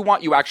dance. We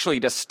want you actually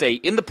to stay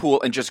in the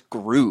pool and just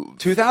groove.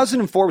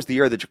 2004 was the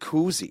year of the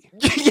jacuzzi.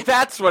 Yeah,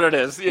 that's what it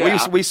is.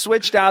 Yeah. We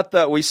switched out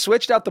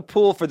the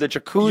pool for the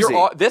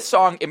jacuzzi. This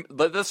song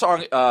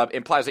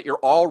implies that you're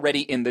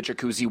already in the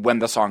jacuzzi when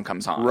the song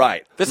comes on.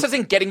 Right. This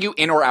isn't getting you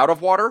in or out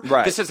of water.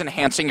 Right. This is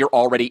enhancing your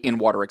already in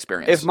water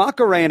experience. If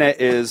Macarena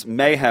is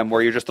mayhem,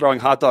 where you're just throwing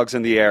hot dogs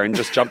in the air and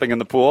just jumping in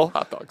the pool,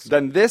 Hot dogs.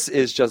 then this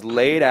is just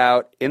laid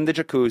out in the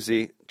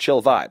jacuzzi,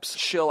 chill vibes.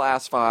 Chill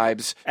ass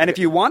vibes. And if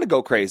you want to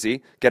go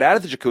crazy, get out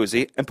of the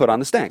jacuzzi and put on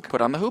the stank.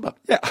 Put on the hooba.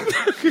 Yeah.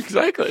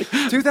 Exactly.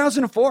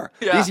 2004.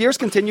 Yeah. These years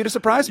continue to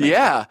surprise me.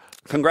 Yeah.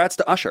 Congrats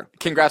to Usher.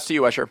 Congrats to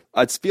you, Usher.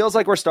 It feels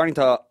like we're starting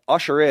to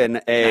usher in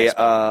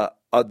the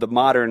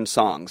modern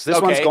songs. This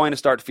one's Okay. going to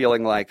start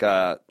feeling like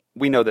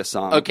we know this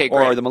song. Okay,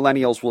 Or great. the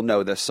millennials will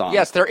know this song.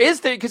 Yes, there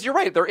is, because you're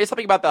right. There is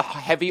something about the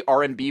heavy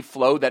R&B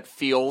flow that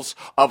feels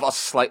of a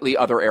slightly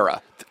other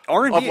era.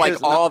 R&B of like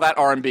is all that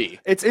R&B.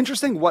 It's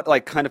interesting what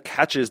like kind of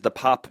catches the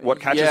pop, what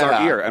catches Yeah.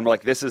 our ear, and we're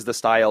like, this is the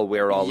style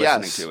we're all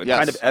Yes, listening to. It yes.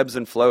 kind of ebbs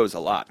and flows a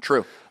lot.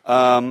 True.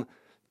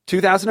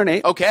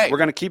 2008. Okay. We're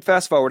going to keep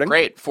fast forwarding.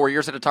 Great. 4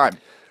 years at a time.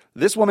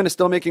 This woman is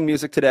still making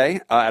music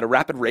today at a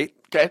rapid rate.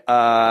 Okay.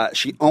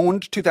 She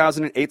owned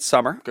 2008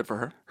 summer. Good for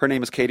her. Her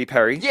name is Katy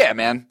Perry. Yeah,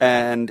 man.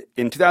 And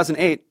in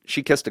 2008,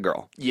 she kissed a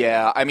girl.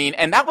 Yeah, I mean,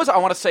 and that was, I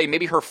want to say,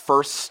 maybe her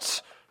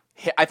first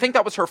hit. I think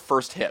that was her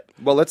first hit.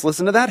 Well, let's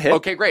listen to that hit.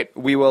 Okay, great.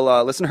 We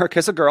will listen to her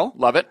kiss a girl.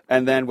 Love it.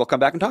 And then we'll come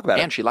back and talk about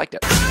And it. she liked it.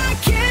 I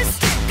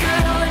kissed a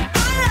girl and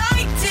I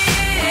liked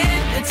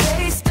it. The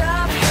taste of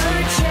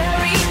her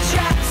cherry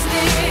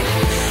chapstick.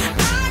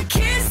 I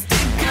kissed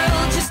a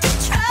girl just to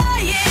try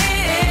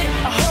it.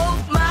 I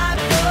hope my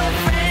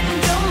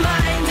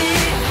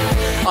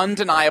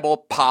undeniable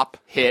pop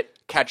hit,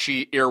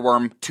 catchy,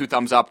 earworm, 2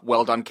 thumbs up,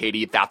 well done,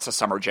 Katie. That's a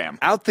summer jam.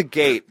 Out the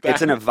gate,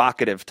 it's an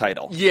evocative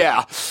title.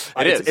 Yeah,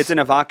 it is. It's an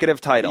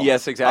evocative title.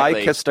 Yes,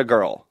 exactly. I Kissed a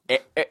Girl.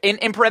 In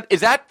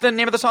is that the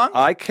name of the song?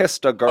 I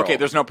Kissed a Girl. Okay,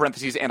 there's no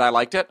parentheses, and I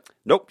liked it?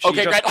 Nope, she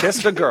Okay, just great.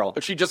 kissed a girl.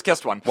 She just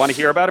kissed one. Want to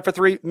hear about it for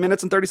 3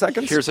 minutes and 30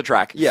 seconds? Here's a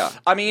track. Yeah.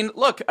 I mean,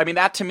 look,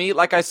 that to me,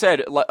 like I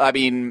said, I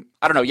don't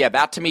know, yeah,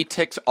 that to me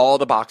ticks all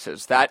the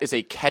boxes. That is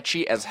a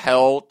catchy as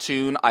hell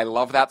tune. I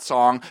love that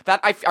song.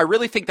 That I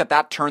really think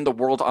that turned the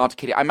world on to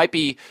Katie. I might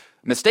be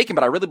mistaken,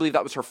 but I really believe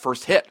that was her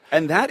first hit.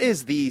 And that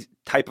is the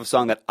type of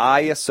song that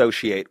I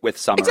associate with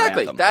summer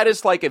Exactly. anthem. That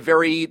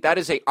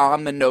is a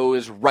on the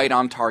nose, right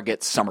on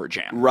target summer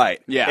jam. Right.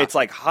 Yeah. It's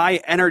like high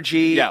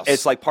energy. Yes.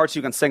 It's like parts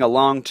you can sing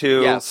along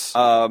to. Yes.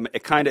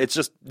 It's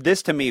just,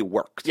 this to me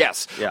worked.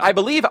 Yes. Yeah. I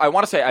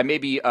want to say, I may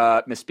be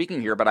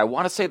misspeaking here, but I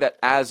want to say that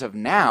as of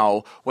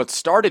now, what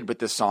started with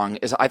this song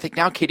is I think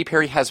now Katy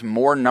Perry has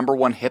more number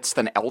one hits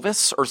than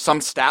Elvis or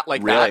some stat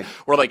like Really? that,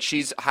 where like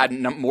she's had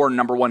more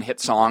number one hit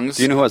songs.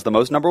 Do you know who has the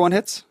most number one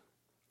hits?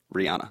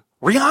 Rihanna.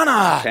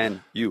 Rihanna!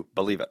 Can you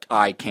believe it?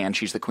 I can.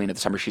 She's the queen of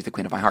the summer. She's the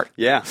queen of my heart.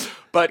 Yeah.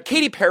 But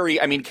Katy Perry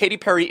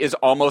is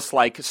almost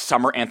like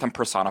summer anthem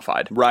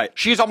personified. Right.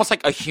 She's almost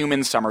like a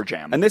human summer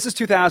jam. And this is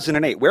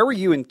 2008. Where were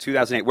you in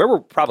 2008? Where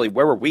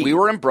were we? We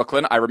were in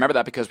Brooklyn. I remember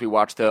that because we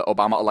watched the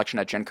Obama election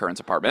at Jen Curran's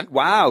apartment.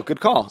 Wow, good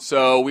call.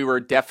 So we were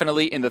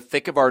definitely in the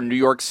thick of our New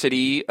York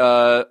City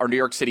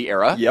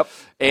era. Yep.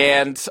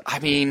 And I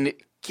mean,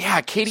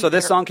 yeah, Katy. So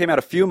this song came out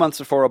a few months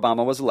before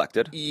Obama was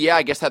elected. Yeah,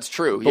 I guess that's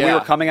true. But we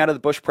were coming out of the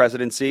Bush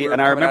presidency, and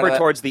I remember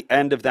towards the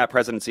end of that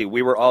presidency,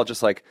 we were all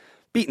just like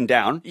beaten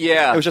down.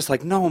 Yeah. It was just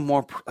like, no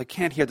more, I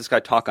can't hear this guy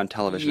talk on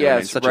television. Yeah,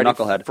 He's such a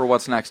knucklehead. for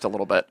what's next a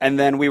little bit. And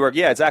then we were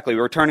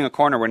turning a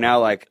corner where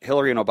now like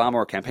Hillary and Obama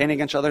were campaigning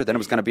against each other. Then it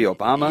was going to be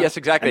Obama. Yes,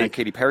 exactly. And then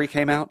Katy Perry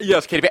came out.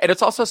 Yes, Katy Perry. And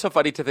it's also so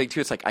funny to think,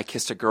 too, it's like, I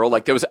Kissed a Girl.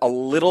 Like, there was a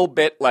little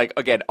bit, like,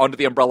 again, under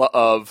the umbrella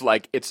of,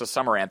 like, it's a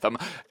summer anthem.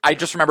 I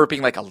just remember it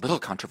being, like, a little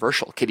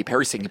controversial. Katy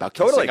Perry singing about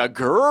kissing a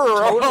girl.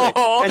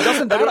 Totally. And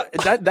doesn't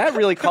that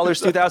really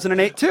colors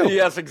 2008, too?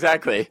 Yes,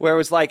 exactly. Where it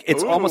was like,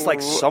 it's almost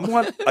like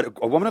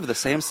a woman of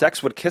the same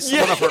sex would kiss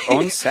someone of her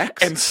own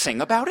sex. And sing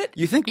about it?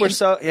 You think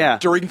we're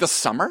during the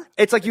summer?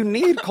 It's like you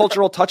need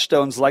cultural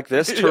touchstones like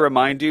this to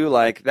remind you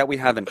like that we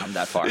haven't come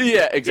that far.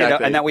 Yeah,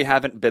 exactly. And that we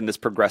haven't been this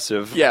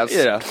progressive. Yes.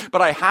 You know.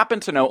 But I happen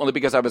to know, only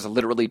because I was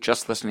literally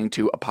just listening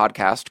to a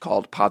podcast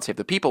called Pod Save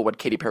the People, what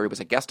Katy Perry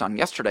was a guest on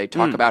yesterday,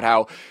 talk about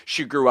how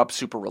she grew up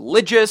super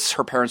religious.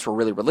 Her parents were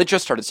really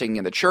religious, started singing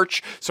in the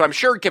church. So I'm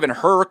sure, given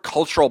her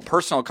cultural,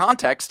 personal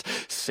context,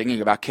 singing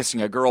about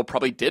kissing a girl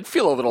probably did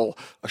feel a little,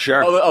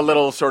 a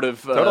little sort of,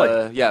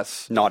 totally.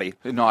 Yes. Naughty,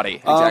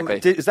 exactly.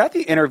 Is that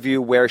the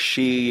interview where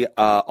she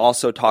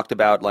also talked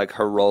about like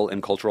her role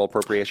in cultural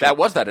appropriation? That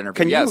was that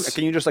interview.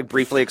 Can you just like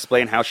briefly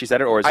explain how she said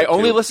it, or is I it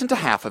only listened to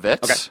half of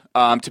it?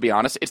 Okay. To be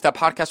honest, it's that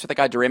podcast with the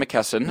guy DeRay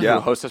McKesson, who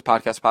hosts this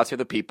podcast, Pod Save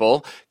the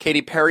People.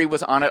 Katy Perry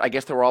was on it. I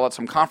guess they were all at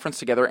some conference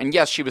together, and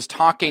yes, she was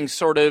talking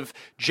sort of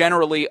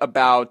generally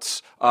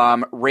about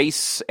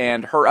race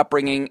and her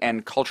upbringing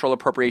and cultural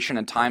appropriation,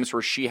 and times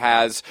where she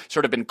has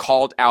sort of been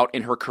called out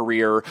in her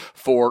career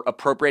for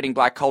appropriating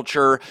Black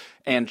culture.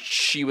 And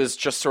she was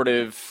just sort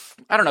of,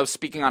 I don't know,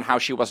 speaking on how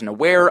she wasn't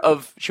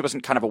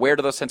kind of aware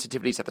to those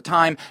sensitivities at the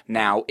time,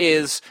 now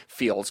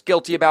feels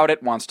guilty about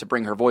it, wants to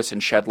bring her voice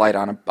and shed light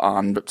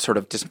on sort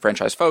of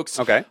disenfranchised folks.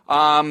 Okay.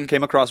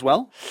 Came across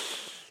well?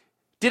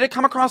 Did it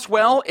come across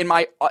well? In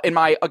my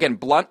again,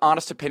 blunt,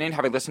 honest opinion,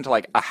 having listened to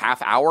like a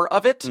half hour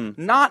of it,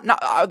 not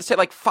I would say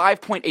like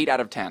 5.8 out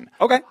of 10.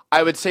 Okay.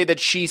 I would say that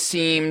she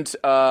seemed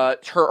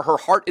her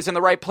heart is in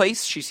the right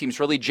place. She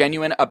seems really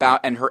genuine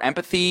and her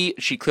empathy.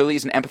 She clearly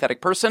is an empathetic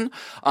person.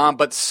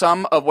 But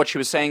some of what she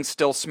was saying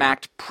still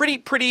smacked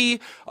pretty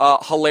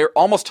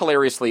almost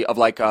hilariously of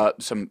like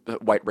some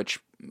white rich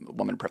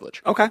woman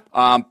privilege. Okay.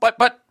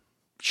 But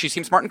she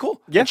seemed smart and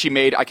cool. Yeah. And she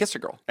made I Kissed a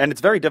Girl. And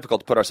it's very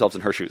difficult to put ourselves in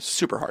her shoes.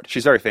 Super hard.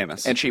 She's very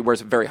famous. And she wears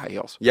very high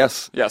heels.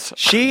 Yes.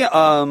 She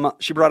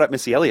brought up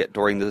Missy Elliott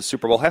during the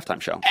Super Bowl halftime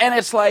show. And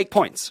it's like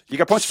points. You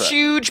got points for that.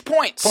 Huge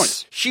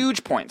points.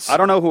 Huge points. I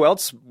don't know who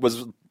else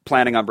was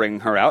planning on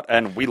bringing her out,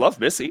 and we love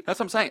Missy. That's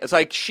what I'm saying. It's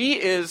like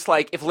she is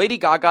like if Lady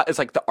Gaga is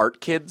like the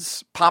art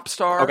kids pop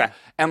star, okay,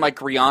 and like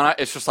Rihanna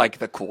is just like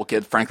the cool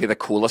kid, frankly the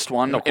coolest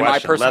one. No in my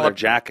personal leather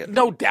jacket,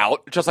 no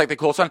doubt, just like the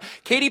coolest one.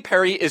 Katy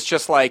Perry is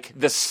just like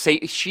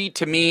she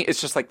to me is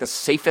just like the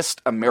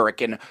safest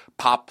American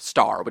pop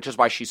star, which is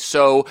why she's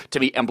so to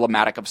be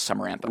emblematic of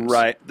summer anthems.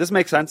 Right. This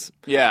makes sense.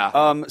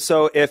 Yeah.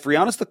 So if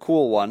Rihanna's the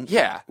cool one,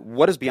 yeah,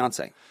 what is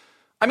Beyonce?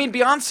 I mean,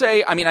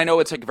 Beyonce, I know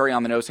it's like very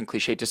on the nose and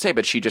cliche to say,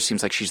 but she just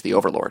seems like she's the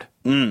overlord.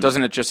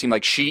 Doesn't it just seem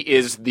like she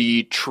is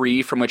the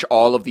tree from which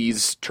all of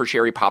these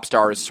tertiary pop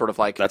stars sort of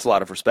like... That's a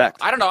lot of respect.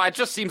 I don't know. It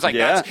just seems like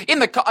Yeah. that's in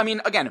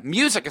the... again,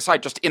 music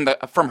aside, just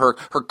from her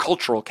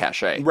cultural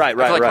cachet. Right,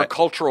 I feel like her right.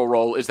 cultural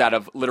role is that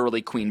of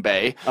literally Queen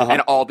Bey,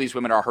 and all these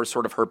women are her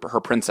sort of her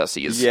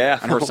princesses, Yeah.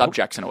 and her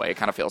subjects in a way. It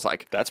kind of feels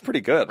like That's pretty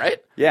good. Right?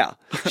 Yeah.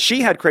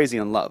 She had Crazy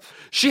in Love.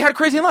 she had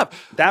Crazy in Love.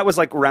 That was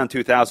like around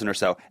 2000 or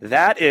so.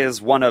 That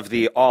is one of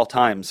the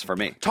all-times for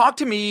me. Talk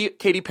to me,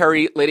 Katy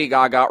Perry, Lady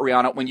Gaga,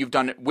 Rihanna, when you've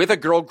done it with a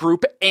girl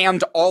group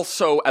and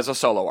also as a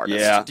solo artist.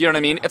 Yeah. Do you know what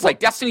I mean? It's like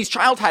Destiny's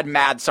Child had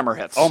mad summer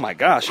hits. Oh my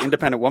gosh.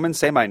 Independent Woman,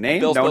 Say My Name.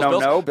 Bills, no, Bills, no,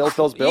 Bills. no. Bills,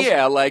 Bills, Bills.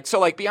 Yeah, like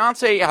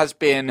Beyonce has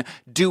been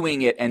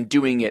doing it and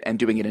doing it and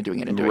doing it and doing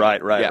it and doing Right,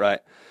 it. right, Yeah. right.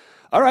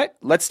 All right.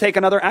 Let's take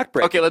another act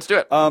break. Okay, let's do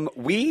it.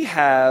 We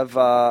have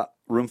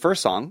room for a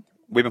song.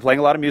 We've been playing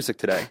a lot of music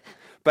today.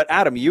 But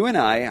Adam, you and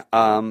I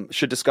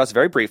should discuss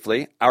very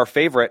briefly our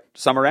favorite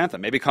summer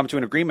anthem. Maybe come to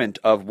an agreement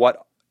of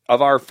what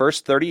of our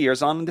first 30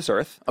 years on this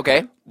earth.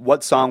 Okay.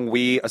 What song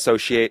we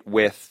associate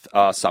with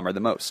summer the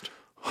most?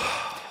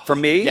 For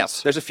me,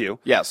 Yes. there's a few.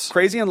 Yes.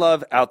 Crazy in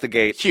Love out the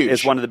gate Huge.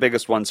 is one of the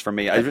biggest ones for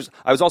me. I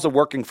was also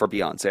working for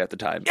Beyonce at the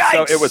time.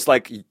 Yikes!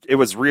 So it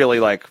was really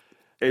like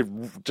it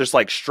just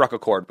like struck a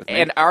chord with me.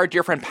 And our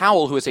dear friend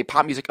Powell, who is a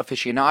pop music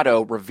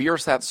aficionado,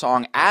 reveres that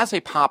song as a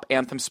pop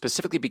anthem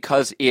specifically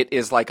because it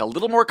is like a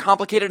little more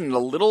complicated and a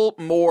little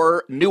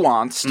more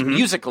nuanced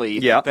musically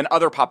Yeah. than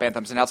other pop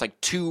anthems. And has like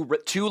two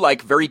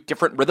like very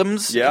different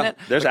rhythms in it.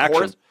 There's The action.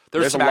 chorus-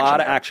 There's a some lot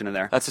of there. action in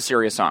there. That's a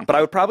serious song. But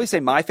I would probably say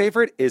my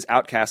favorite is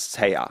Outkast's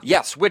Hey Ya.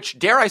 Yes, which,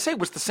 dare I say,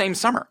 was the same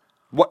summer.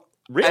 What?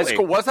 Really?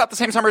 Was that the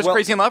same summer as Well,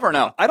 Crazy in Love or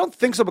no? I don't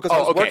think so because I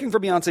was okay. working for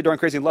Beyonce during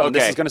Crazy in Love. And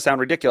this Okay. is going to sound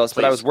ridiculous,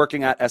 but I Please. was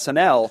working at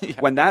SNL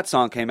when that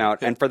song came out.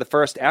 And for the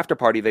first after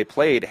party, they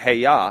played Hey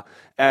Ya.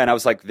 And I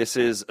was like, this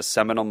is a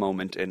seminal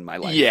moment in my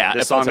life. Yeah,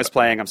 This it's song also- is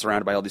playing. I'm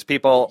surrounded by all these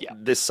people. Yeah.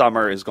 This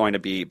summer is going to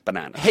be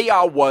bananas. Hey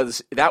Ya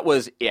was it.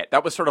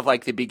 That was sort of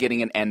like the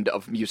beginning and end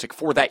of music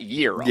for that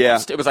year. Almost. Yeah.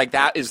 It was like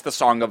that is the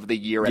song of the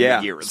year and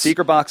the years.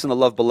 Secret Box and The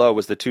Love Below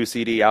was the 2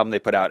 CD album they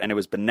put out, and it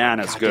was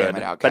bananas God good. damn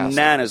it, Outkast.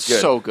 Bananas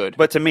good. So good.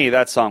 But to me,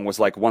 that song was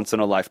like once in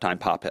a lifetime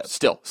pop hit.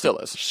 Still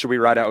is. Should we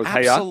ride out with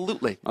Hey Ya?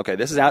 Absolutely. Okay,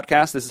 this is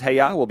Outkast. This is Hey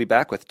Ya. We'll be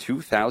back with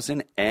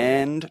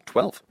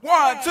 2012.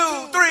 1, 2,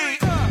 3.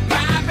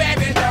 My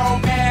baby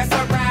don't mess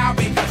around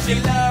because she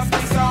loves me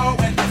so,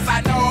 and this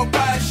I know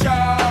for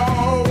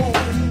sure.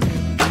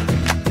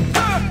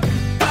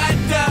 But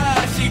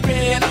does she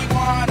really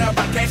wanna?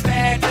 But can't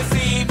stand to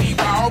see me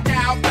walk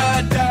out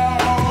the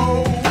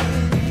door.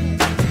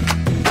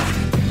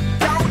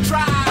 Don't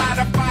try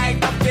to fight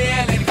the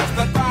feeling, 'cause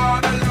the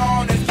thought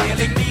alone is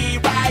killing me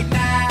right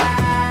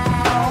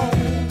now.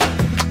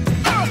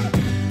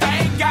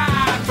 Thank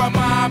God for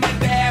mom and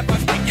dad for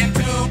sticking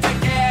two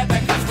together,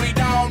 'cause we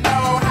don't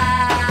know how.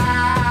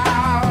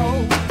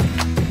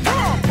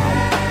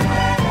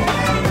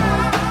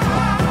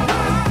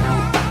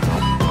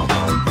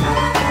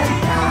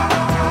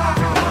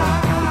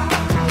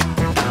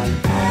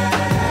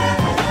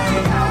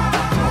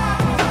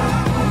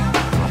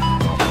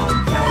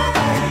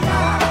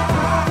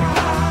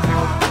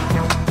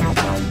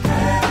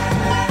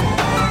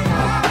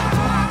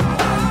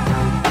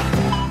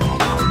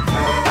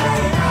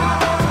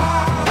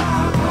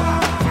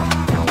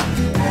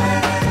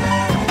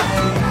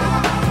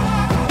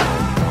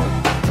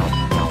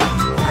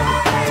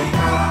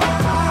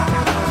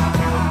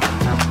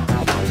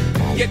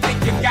 You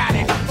think you got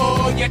it,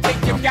 oh, you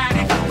think you got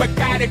it, but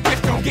got it,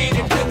 just don't get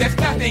it till there's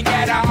nothing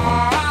at all.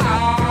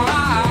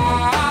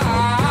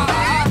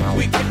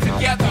 We get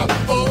together,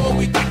 oh,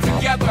 we get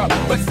together,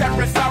 but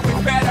separate's always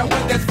better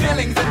when there's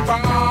feelings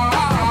involved.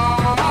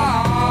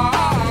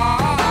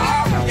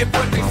 If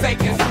what they say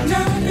is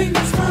nothing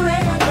is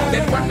forever,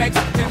 then what makes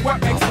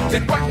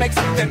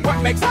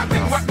love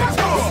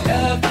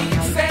the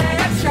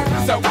exception?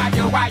 So why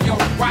yo,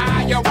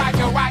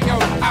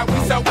 are we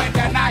so in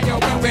denial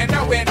when we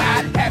know we're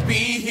not happy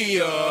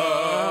here?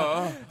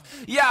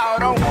 Y'all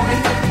don't wanna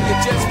hear me, you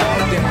just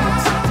wanna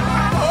dance.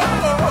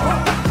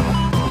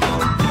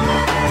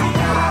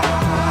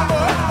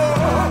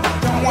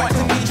 Don't want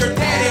to meet your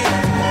daddy.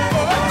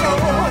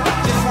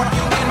 Just want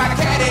you in my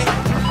caddy.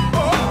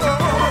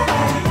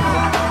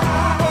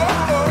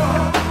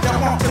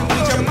 Don't want to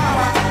meet your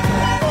mama.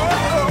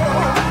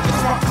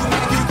 Just want to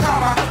make you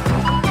calmer.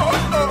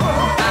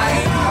 I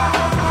ain't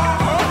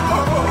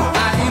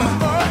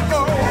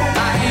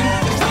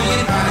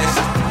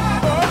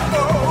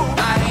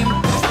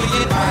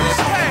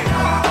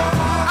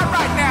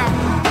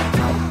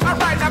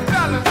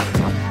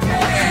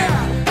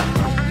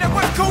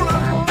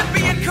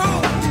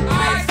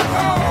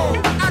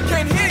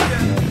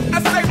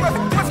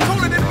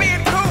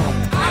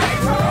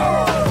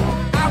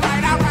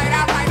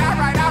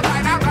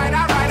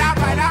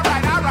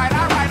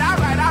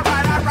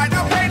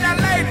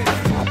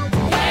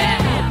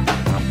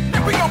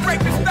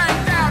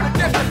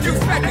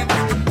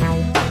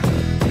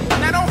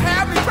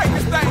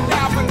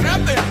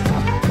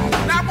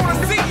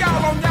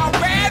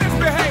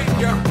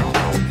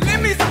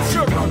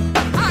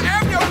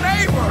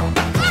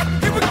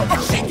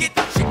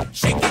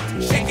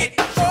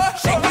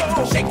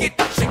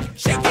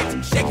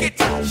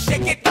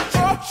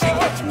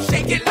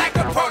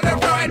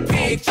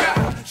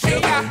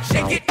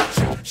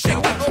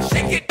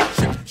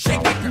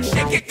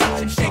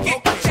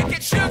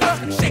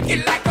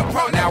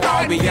Now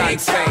all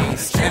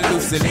Beyonce's and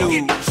Lucy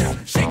Lou's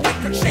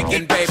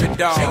and baby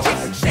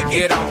dolls,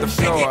 get off the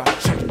floor.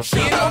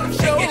 Get on the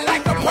floor, shake it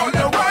like a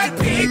Polaroid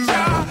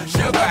picture.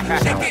 Sugar,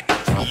 shake it,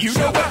 you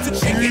know what to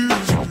shake it.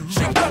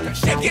 Sugar,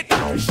 shake it,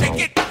 shake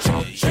it.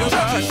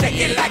 Sugar, shake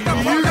it like a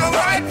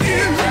Polaroid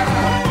picture.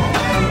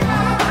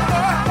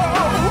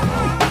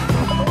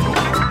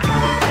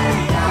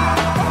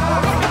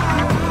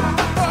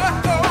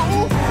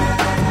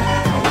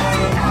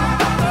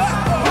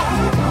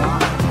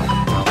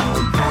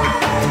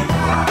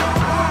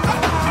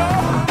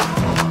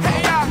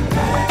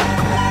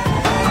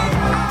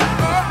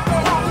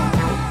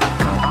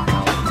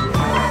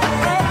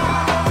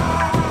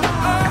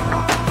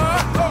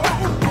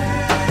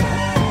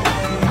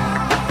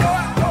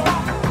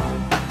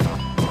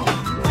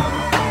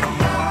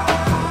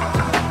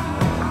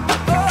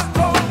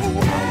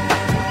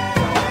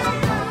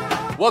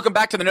 Welcome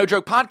back to the No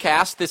Joke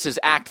Podcast. This is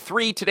Act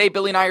 3. Today,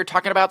 Billy and I are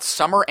talking about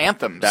summer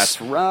anthems.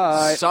 That's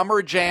right.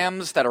 Summer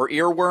jams that are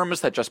earworms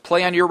that just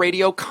play on your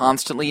radio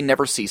constantly,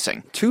 never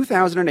ceasing.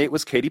 2008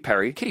 was Katy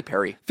Perry. Katy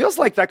Perry. Feels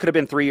like that could have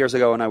been 3 years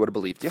ago and I would have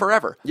believed you.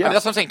 Forever. Yeah. I mean,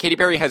 that's what I'm saying. Katy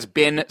Perry has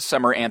been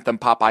summer anthem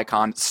pop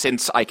icon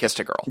since I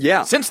Kissed a Girl.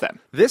 Yeah. Since then.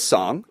 This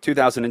song,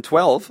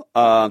 2012,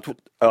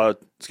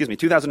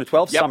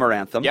 2012 Yep. summer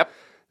anthem. Yep.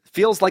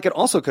 Feels like it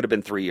also could have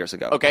been 3 years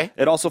ago. Okay.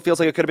 It also feels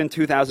like it could have been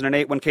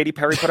 2008 when Katy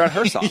Perry put out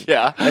her song.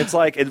 Yeah. It's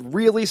like it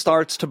really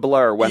starts to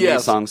blur when Yes.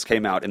 these songs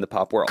came out in the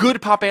pop world.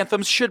 Good pop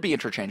anthems should be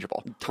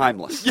interchangeable.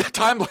 Timeless. Yeah,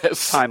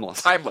 timeless.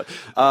 Timeless. Timeless.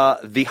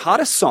 The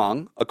hottest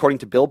song, according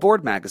to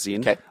Billboard magazine,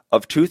 Okay.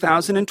 of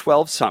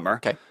 2012 summer,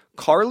 Okay.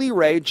 Carly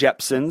Rae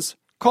Jepsen's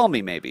Call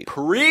Me Maybe.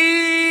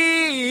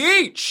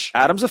 Preach!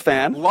 Adam's a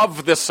fan.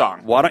 Love this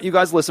song. Why don't you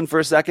guys listen for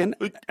a second,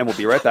 and we'll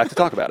be right back to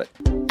talk about it.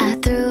 I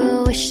threw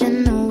a wish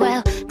in the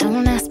well.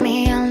 Don't ask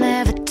me, I'll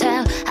never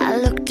tell. I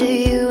looked at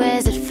you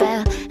as it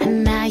fell,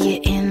 and now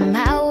you're in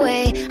my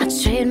way. I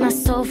trade my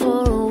soul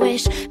for a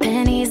wish,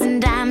 pennies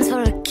and dimes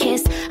for a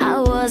kiss. I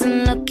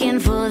wasn't looking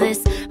for this,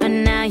 but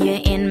now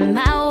you're in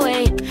my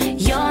way.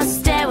 Your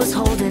stare was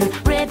holding,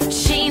 ripped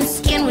jeans,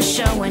 skin was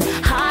showing.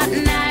 Hot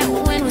night,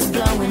 wind was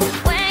blowing.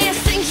 Where you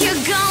think you're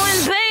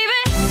going,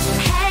 baby?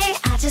 Hey,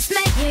 I just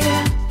met you,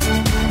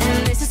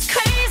 and this is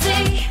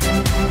crazy,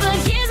 but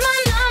here's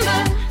my number,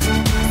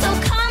 so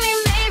call me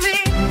maybe.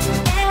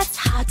 It's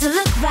hard to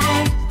look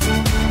right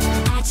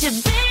at you,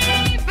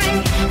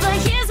 baby, but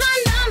here's my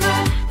number,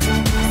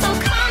 so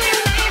call me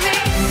maybe.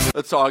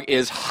 That song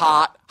is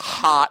hot,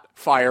 hot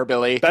fire,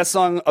 Billy. Best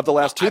song of the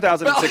last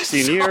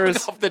 2016 Song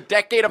years. of the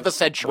decade of the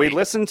century. We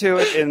listened to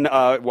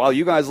it while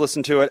you guys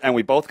listened to it, and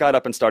we both got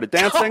up and started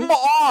dancing. Come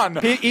on!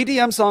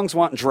 EDM songs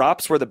want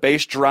drops where the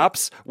bass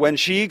drops. When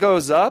she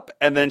goes up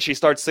and then she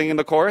starts singing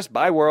the chorus,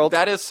 bye world.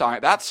 That is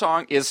science. That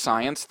song is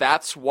science.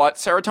 That's what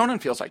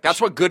serotonin feels like. That's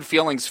what good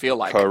feelings feel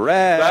like.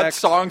 Correct. That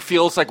song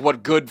feels like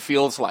what good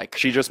feels like.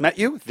 She just met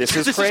you. This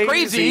is This is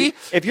crazy.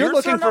 If you're Here's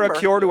looking her for number. a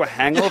cure to a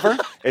hangover,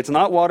 it's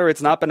not water,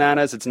 it's not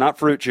bananas, it's not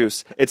fruit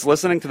juice. It's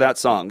listening to that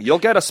song. You'll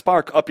get a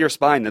spark up your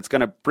spine that's going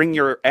to bring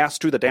your ass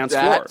to the dance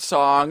floor. That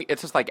song,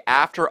 it's just like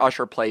after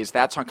Usher plays,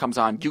 that song comes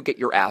on, you get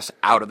your ass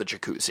out of the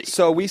jacuzzi.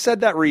 So we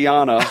said that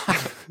Rihanna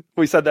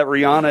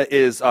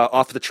is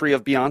off the tree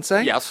of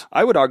Beyonce. Yes.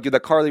 I would argue that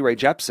Carly Rae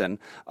Jepsen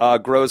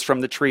grows from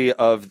the tree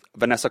of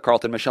Vanessa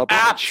Carlton, Michelle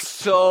Branch.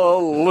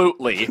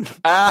 Absolutely.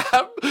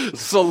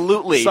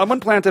 Absolutely. Someone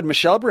planted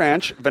Michelle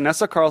Branch,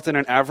 Vanessa Carlton,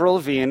 and Avril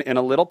Lavigne in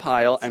a little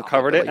pile and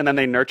covered it, Billy. and then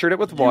they nurtured it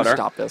with water.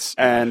 stop this.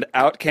 And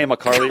out came a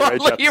Carly Rae Carly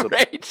Jepsen.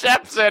 Rae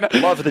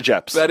Jepsen. Love the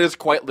Jeps. That is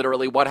quite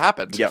literally what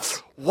happened.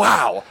 Yes.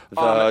 Wow.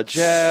 The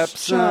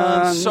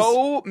Jepsons.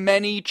 So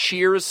many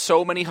cheers,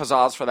 so many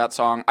huzzahs for that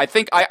song.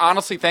 I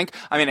honestly think,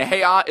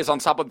 Hey Ah is on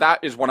top of that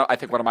is one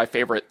of my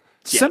favorite.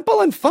 Simple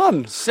and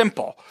fun.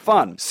 Simple.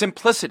 Fun.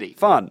 Simplicity.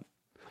 Fun.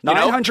 You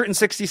know?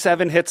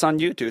 967 hits on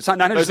YouTube. It's not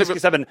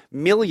 967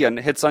 million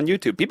hits on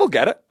YouTube. People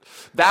get it.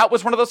 That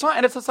was one of those songs,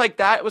 and it's just like,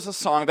 that was a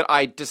song that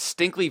I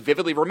distinctly,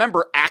 vividly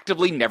remember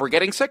actively never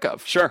getting sick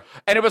of. Sure.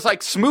 And it was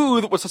like,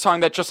 Smooth was a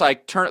song that just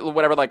like, turned,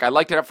 whatever, like I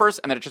liked it at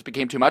first, and then it just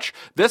became too much.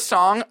 This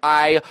song,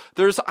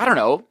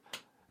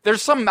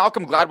 there's some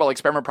Malcolm Gladwell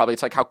experiment probably.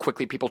 It's like how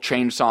quickly people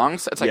change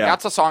songs. It's like,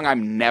 that's a song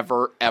I'm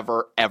never,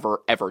 ever,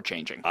 ever, ever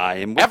changing. I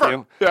am with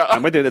you. Yeah.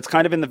 I'm with you. It's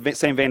kind of in the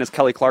same vein as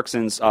Kelly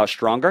Clarkson's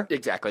Stronger.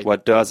 Exactly.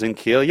 What doesn't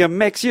kill you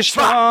makes you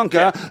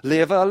stronger.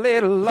 Live a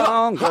little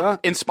longer.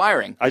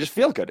 Inspiring. I just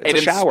feel good. It's It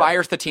a shower.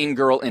 inspires the teen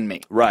girl in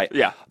me. Right.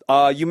 Yeah.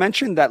 You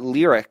mentioned that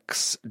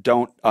lyrics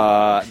don't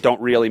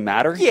really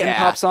matter in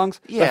pop songs.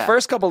 Yeah. The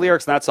first couple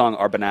lyrics in that song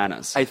are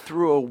bananas. I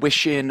threw a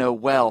wish in a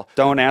well.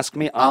 Don't ask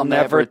me, I'll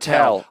never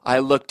tell. I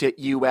looked at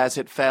you as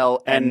it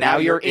fell, and now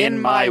you're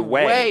in my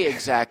way.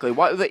 Exactly.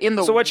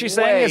 So what she's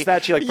saying is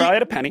that she probably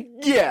had a penny.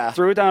 Yeah.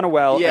 Threw it down a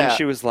well, Yeah. and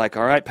she was like,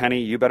 all right, Penny,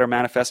 you better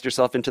manifest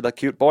yourself into the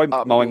cute boy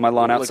mowing my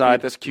lawn looking outside.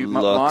 at this cute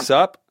Looks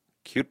lawn. up,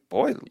 cute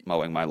boy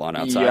mowing my lawn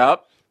outside.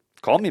 Yep.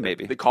 Call me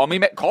maybe. They call me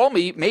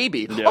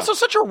maybe. Yeah. Also,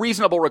 such a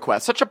reasonable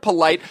request, such a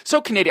polite, so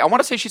Canadian. I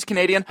want to say she's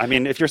Canadian. I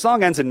mean, if your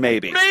song ends in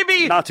maybe,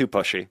 not too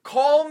pushy.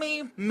 Call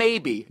me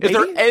maybe. Maybe?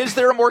 Is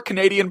there a more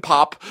Canadian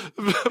pop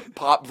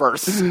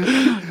verse?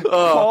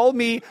 Call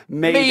me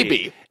maybe.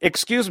 Maybe.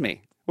 Excuse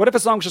me. What if a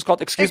song's just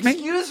called Excuse Me?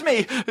 Excuse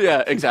me.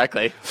 Yeah,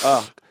 exactly.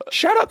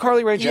 Shout out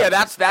Carly Rae Jepsen.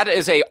 Yeah, that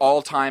is a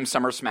all-time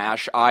summer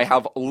smash. I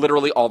have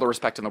literally all the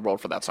respect in the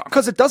world for that song.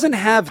 Because it doesn't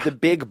have the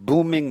big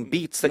booming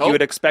beats that you Nope.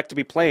 would expect to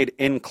be played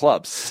in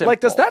clubs. Simple. Like,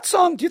 do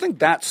you think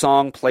that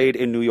song played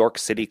in New York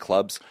City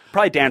clubs?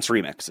 Probably dance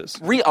remixes.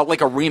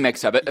 Like a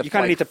remix of it. You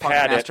kinda need to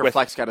pad it Master with-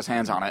 Flex got his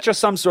hands on it. Just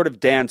some sort of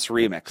dance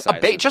remix. I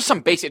assume. Just some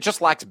bass. It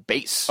just lacks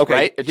bass. Okay.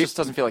 Right? It just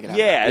doesn't feel like it has.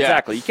 Yeah,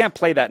 exactly. You can't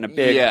play that in a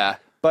big. Yeah.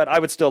 But I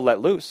would still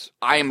let loose.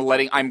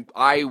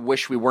 I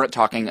wish we weren't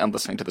talking and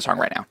listening to the song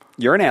right now.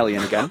 You're an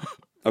alien again.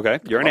 Okay,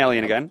 you're an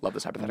alien again. Love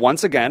this hypothetical.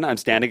 Once again, I'm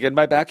standing in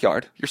my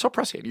backyard. You're so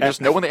prescient. You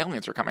just know when the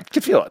aliens are coming. I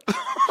can feel it.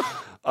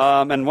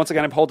 And once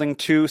again, I'm holding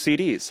 2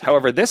 CDs.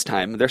 However, this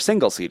time, they're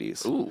single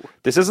CDs. Ooh.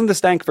 This isn't the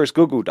Stank vs.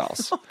 Goo Goo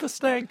Dolls. The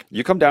stank.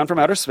 You come down from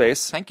outer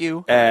space. Thank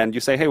you. And you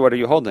say, hey, what are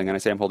you holding? And I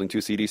say, I'm holding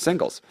 2 CD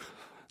singles.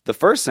 The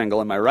first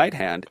single in my right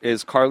hand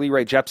is Carly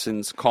Rae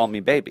Jepsen's Call Me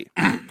Baby.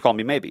 Call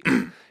Me Maybe.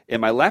 In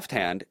my left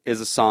hand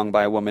is a song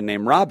by a woman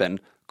named Robin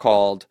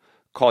called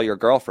Call Your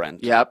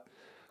Girlfriend. Yep.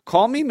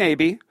 Call Me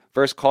Maybe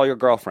versus Call Your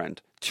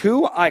Girlfriend.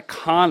 2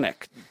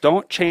 iconic,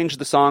 don't change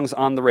the songs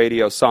on the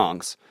radio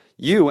songs.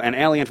 You, an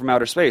alien from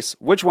outer space,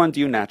 which one do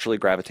you naturally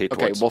gravitate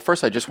Okay, towards? well,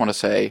 first I just want to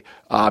say,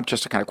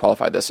 just to kind of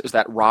qualify this, is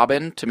that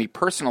Robin, to me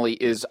personally,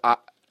 is...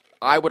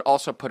 I would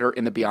also put her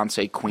in the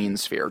Beyonce Queen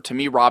sphere. To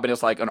me, Robin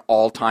is like an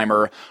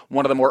all-timer,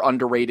 one of the more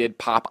underrated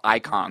pop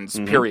icons,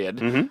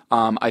 period.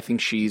 I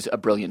think she's a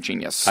brilliant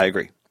genius. I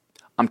agree.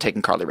 I'm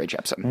taking Carly Rae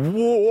Jepsen.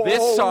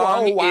 This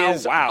song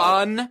is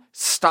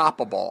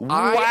unstoppable.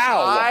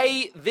 Wow.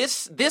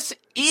 This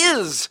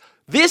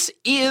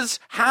is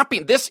happy.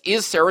 This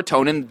is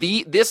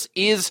serotonin. This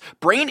is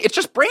brain. It's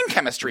just brain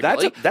chemistry.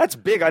 Billy. That's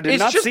big. I did It's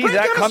not just see brain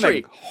that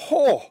chemistry. coming.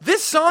 Oh.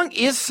 This song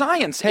is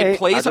science. Hey, it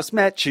plays. I just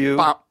met you.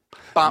 Bum,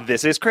 bum,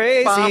 This is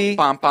crazy.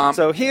 Bum, bum, bum.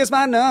 So here's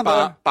my number.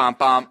 bum, bum,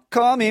 bum.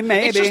 Call me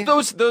maybe. It's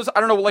just those I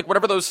don't know, like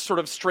whatever those sort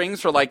of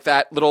strings or like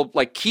that little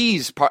like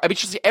keys part. I mean,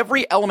 just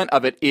every element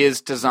of it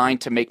is designed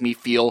to make me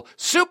feel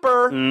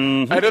super,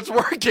 and it's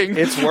working.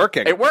 It's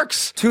working. It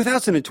works.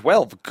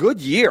 2012,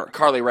 good year.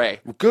 Carly Rae.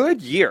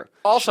 Good year.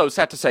 Also,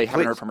 sad to say,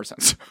 haven't heard from her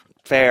since.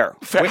 Fair.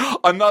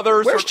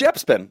 Another. Where's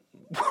Jepsen?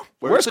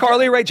 Where's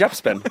Carly Rae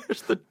Jepsen?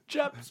 Where's the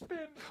Jepsen?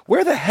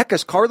 Where the heck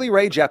is Carly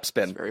Rae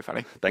Jepsen? Very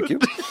funny. Thank you.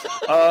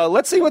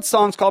 Let's see what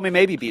songs Call Me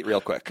Maybe beat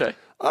real quick. Okay.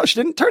 Oh, she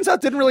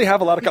didn't really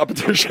have a lot of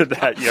competition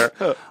that year.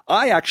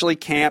 I actually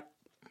can't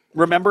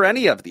remember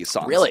any of these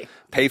songs. Really?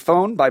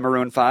 Payphone by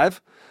Maroon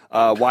 5.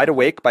 Wide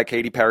Awake by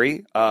Katy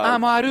Perry.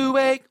 I'm wide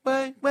awake,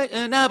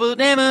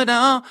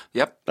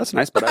 Yep. That's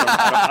nice, but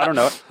I don't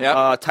know it.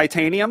 Yep.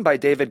 Titanium by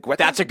David Guetta.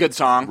 That's a good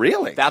song.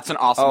 Really? That's an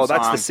awesome song. Oh,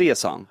 that's the Sia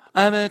song.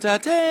 I'm a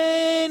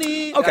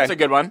titanium. Okay. That's a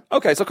good one.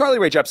 Okay, so Carly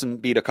Rae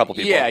Jepsen beat a couple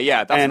people.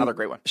 Yeah, that's And another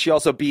great one. She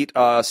also beat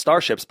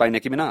Starships by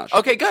Nicki Minaj.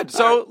 Okay, good.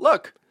 So,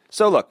 look.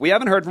 So look, we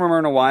haven't heard from her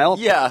in a while.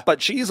 Yeah. But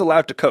she's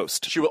allowed to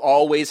coast. She will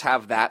always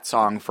have that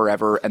song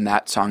forever, and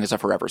that song is a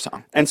forever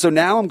song. And so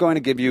now I'm going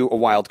to give you a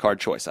wild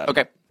card choice, Adam.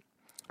 Okay.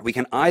 We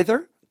can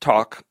either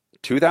talk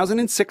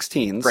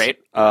 2016's Great.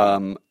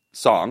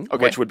 Song,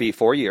 Okay. which would be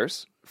 4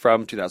 years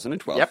from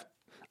 2012.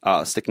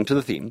 Yep. Sticking to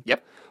the theme.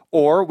 Yep.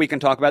 Or we can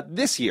talk about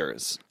this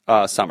year's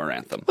summer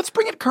anthem. Let's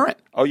bring it current.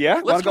 Oh, yeah?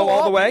 Want Let's to go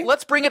all the way?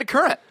 Let's bring it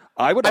current.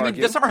 I would I argue.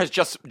 mean, the summer has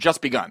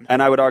just begun.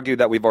 And I would argue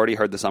that we've already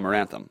heard the summer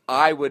anthem.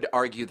 I would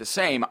argue the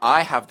same.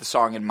 I have the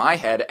song in my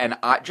head, and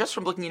just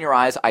from looking in your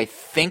eyes, I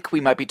think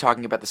we might be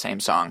talking about the same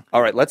song.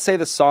 All right, let's say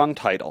the song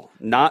title,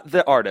 not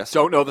the artist.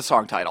 Don't know the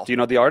song title. Do you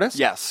know the artist?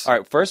 Yes. All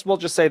right, first we'll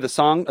just say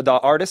the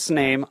artist's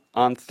name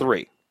on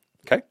 3.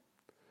 Okay?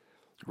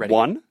 Ready?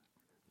 1,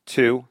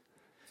 2,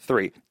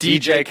 3.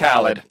 DJ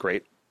Khaled.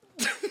 Great.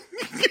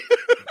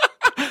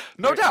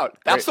 No doubt.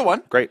 That's Great. the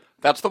one. Great.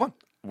 That's the one.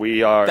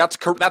 We are... That's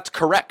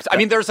correct. I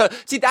mean, that's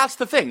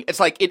the thing. It's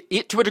like,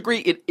 it to a degree,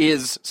 it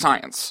is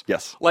science.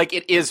 Yes. Like,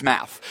 it is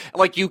math.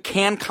 Like, you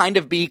can kind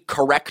of be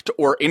correct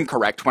or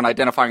incorrect when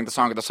identifying the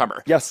song of the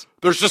summer. Yes.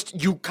 There's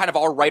just, you kind of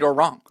are right or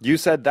wrong. You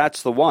said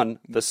that's the one.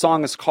 The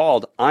song is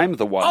called I'm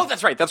the One. Oh,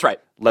 that's right.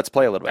 Let's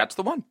play a little bit. That's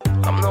the one.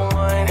 I'm the one.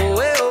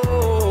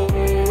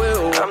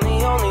 I'm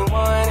the only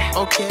one.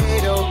 Okay,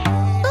 though.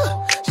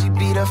 She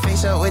beat her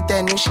face up with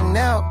that new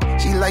Chanel.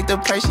 She like the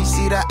price, she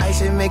see the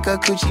ice and make her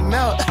coochie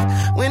melt.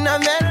 When I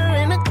met her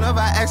in the club,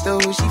 I asked her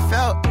who she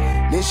felt.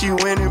 Then she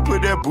went and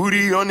put that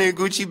booty on that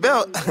Gucci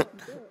belt.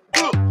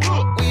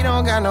 We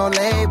don't got no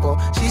label.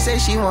 She say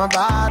she want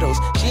bottles.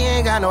 She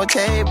ain't got no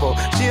table.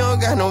 She don't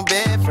got no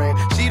bed frame.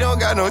 She She don't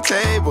got no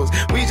tables.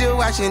 We just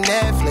watching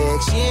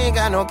Netflix. She ain't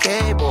got no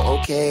cable.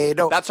 Okay,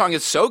 though. That song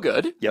is so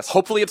good. Yes.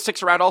 Hopefully it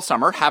sticks around all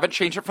summer. Haven't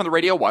changed it from the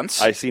radio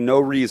once. I see no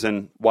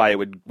reason why it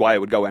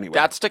would go anywhere.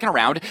 That's sticking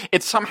around.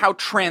 It somehow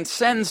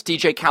transcends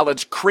DJ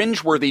Khaled's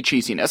cringeworthy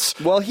cheesiness.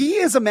 Well, he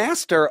is a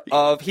master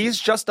of. He's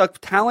just a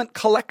talent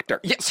collector.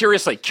 Yeah,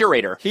 seriously,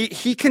 curator.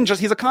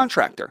 He's a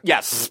contractor.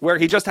 Yes. Where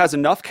he just has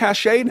enough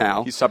cachet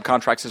now. He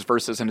subcontracts his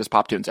verses and his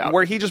pop tunes out.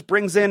 Where he just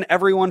brings in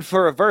everyone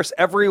for a verse,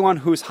 everyone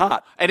who's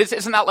hot. And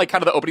isn't that like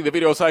kind of the opening of the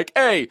video? It's like,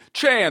 hey,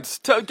 Chance,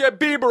 get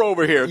Bieber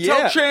over here. Yeah.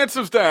 Tell Chance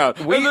is down.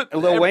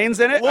 Lil Wayne's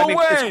in it. Lil Wayne.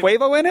 Is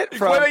Quavo in it?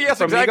 From, yes,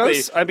 from exactly.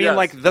 Migos? I mean, Yes.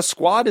 like, the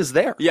squad is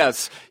there.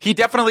 Yes, he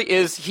definitely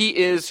is. He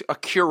is a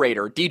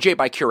curator, DJ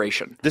by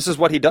curation. This is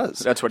what he does.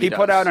 That's what he does.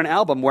 He put out an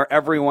album where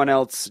everyone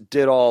else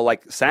did all,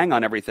 like, sang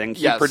on everything.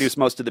 He Yes. produced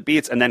most of the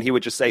beats, and then he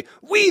would just say,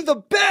 "We the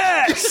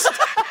best!"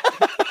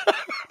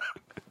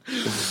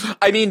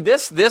 I mean,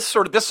 this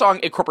song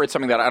incorporates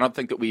something that I don't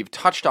think that we've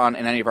touched on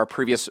in any of our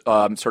previous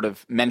sort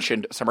of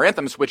mentioned summer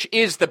anthems, which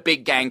is the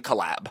big gang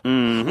collab.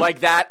 Mm-hmm.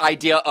 Like that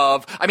idea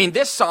of, I mean,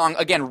 this song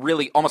again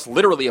really almost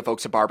literally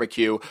evokes a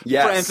barbecue.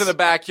 Yes. Friends in the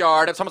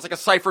backyard. It's almost like a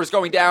cipher is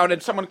going down,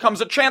 and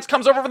a Chance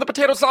comes over from the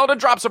potato salad and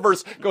drops a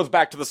verse, goes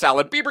back to the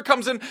salad. Bieber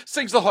comes in,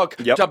 sings the hook,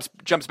 Yep.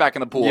 jumps back in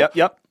the pool.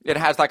 Yep. It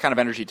has that kind of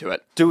energy to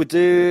it.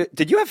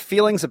 Did you have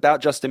feelings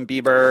about Justin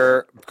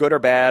Bieber, good or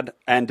bad,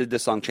 and did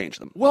this song change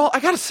them? Well, I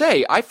gotta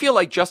say, I feel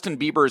like Justin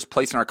Bieber's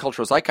place in our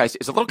cultural zeitgeist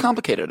is a little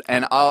complicated,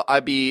 and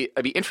I'd be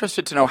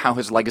interested to know how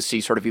his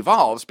legacy sort of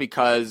evolves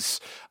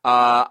because,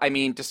 I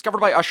mean, discovered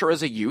by Usher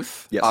as a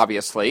youth, Yes.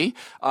 obviously.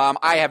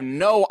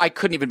 I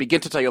couldn't even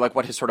begin to tell you like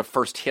what his sort of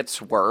first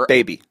hits were.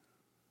 Baby.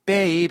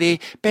 Baby.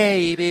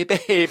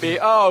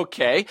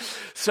 Okay.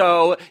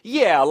 So,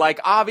 yeah, like,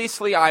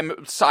 obviously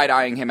I'm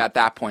side-eyeing him at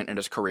that point in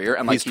his career.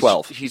 And like, He's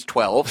 12. He's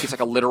 12. He's like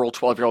a literal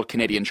 12-year-old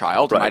Canadian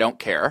child, and Right. I don't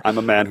care. I'm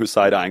a man who's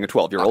side-eyeing a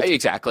 12-year-old.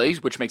 Exactly,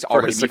 which makes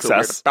already his me feel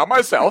weird success. about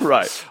myself.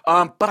 Right.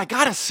 But I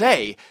gotta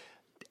say,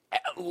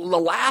 the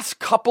last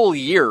couple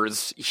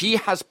years, he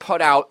has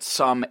put out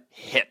some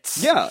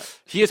hits. Yeah.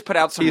 He has put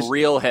out some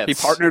real hits. He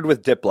partnered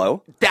with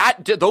Diplo.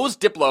 Those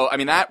Diplo, I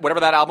mean, whatever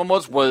that album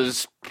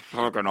was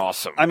fucking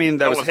awesome. I mean,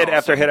 that was hit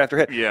after hit after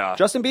hit. Yeah.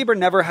 Justin Bieber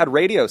never had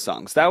radio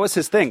songs. That was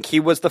his thing. He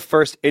was the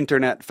first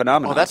internet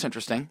phenomenon. Oh, that's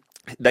interesting.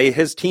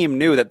 His team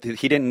knew that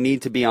he didn't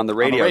need to be on the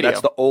radio.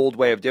 That's the old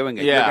way of doing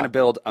it. Yeah. You're going to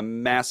build a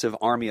massive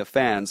army of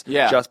fans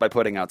just by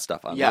putting out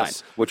stuff online,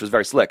 Yes. which was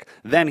very slick.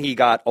 Then he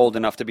got old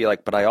enough to be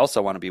like, but I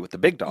also want to be with the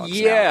big dogs now.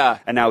 Yeah.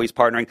 And now he's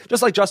partnering,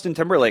 just like Justin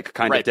Timberlake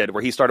kind Right. of did,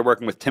 where he started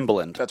working with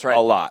Timbaland That's right. a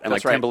lot. And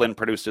That's like right. Timbaland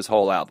produced his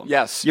whole album.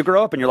 Yes. You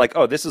grow up and you're like,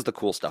 oh, this is the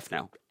cool stuff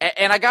now.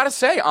 And I gotta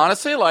say,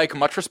 honestly, like,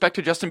 much respect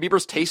to Justin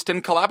Bieber's taste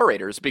in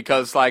collaborators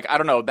because, like, I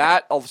don't know,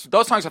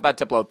 those songs with that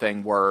Diplo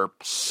thing were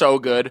so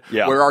good.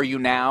 Yeah. Where Are You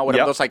Now?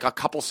 Whatever Yep. those, like, a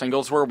couple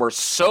singles were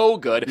so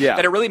good Yeah.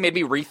 that it really made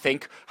me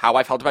rethink how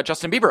I felt about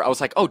Justin Bieber. I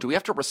was like, oh, do we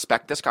have to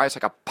respect this guy as,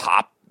 like,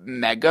 a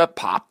mega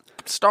pop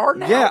star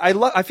now? Yeah,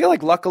 I feel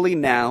like luckily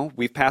now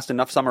we've passed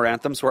enough summer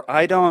anthems where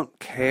I don't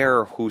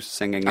care who's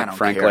singing I it, don't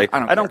frankly.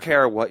 care. I don't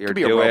care what you're Could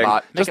be a doing.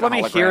 robot. Make Just it a let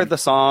me hear hologram. the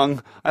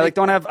song.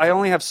 I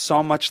only have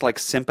so much like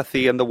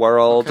sympathy in the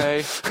world.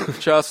 Okay.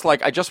 Just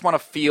like, I just want to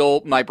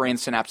feel my brain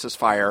synapses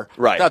fire.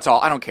 Right. That's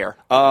all. I don't care.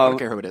 I don't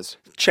care who it is.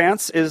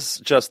 Chance is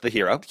just the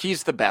hero.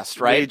 He's the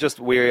best, right?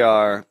 We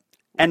are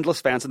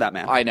endless fans of that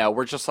man. I know.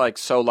 We're just like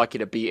so lucky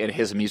to be in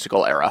his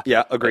musical era.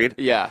 Yeah, agreed.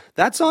 Yeah.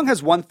 That song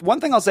has one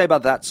thing I'll say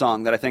about that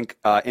song that I think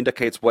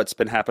indicates what's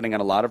been happening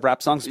in a lot of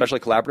rap songs, especially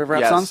collaborative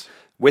rap Yes. songs,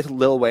 with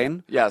Lil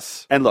Wayne.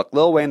 Yes. And look,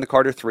 Lil Wayne, the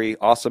Carter 3,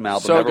 awesome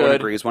album. So Everyone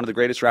good. agrees. One of the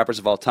greatest rappers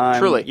of all time.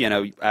 Truly. You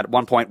know, at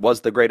one point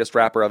was the greatest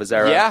rapper of his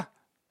era. Yeah.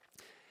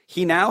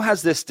 He now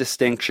has this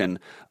distinction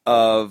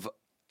of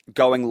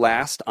going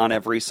last on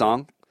every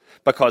song.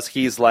 Because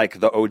he's like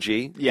the OG,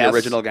 the Yes.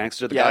 original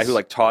gangster, the Yes. guy who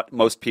like taught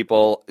most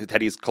people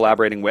that he's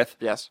collaborating with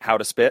Yes. how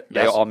to spit.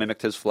 They Yes. all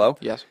mimicked his flow.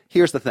 Yes.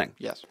 Here's the thing.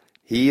 Yes.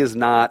 He is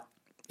not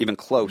even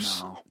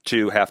close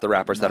to half the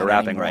rappers that are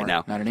rapping anymore. right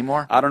now. Not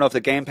anymore. I don't know if the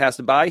game passed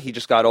him by. He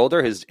just got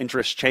older. His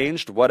interests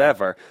changed,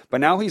 whatever.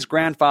 But now he's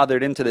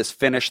grandfathered into this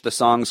finish the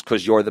songs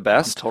because you're the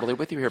best. Totally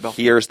with you here, Bill.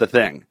 Here's the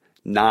thing.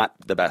 Not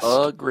the best.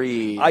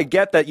 Agreed. I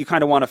get that you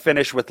kind of want to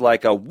finish with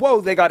like a, whoa,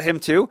 they got him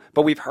too.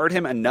 But we've heard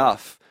him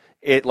enough.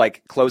 It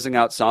like closing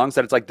out songs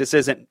that it's like this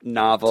isn't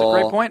novel. That's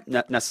a great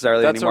point.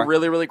 Necessarily That's anymore. a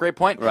really, really great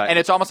point. Right. And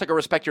it's almost like a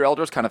respect your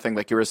elders kind of thing,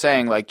 like you were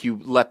saying. Like you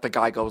let the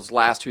guy go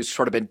last who's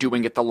sort of been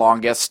doing it the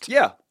longest.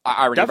 Yeah.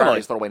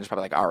 Definitely. Lil Wayne is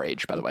probably like our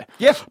age, by the way.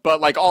 Yeah.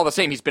 But like all the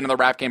same, he's been in the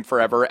rap game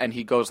forever, and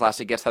he goes last.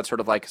 He gets that sort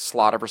of like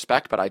slot of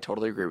respect. But I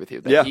totally agree with you.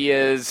 That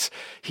Yeah.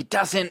 He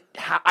doesn't.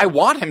 I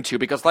want him to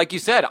because, like you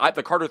said,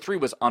 the Carter 3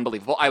 was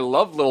unbelievable. I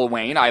love Lil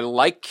Wayne. I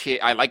like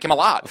him a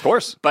lot. Of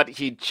course. But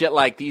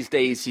like these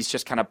days, he's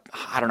just kind of.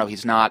 I don't know.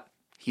 He's not.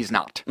 He's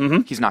not.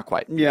 Mm-hmm. He's not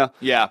quite. Yeah.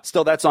 Yeah.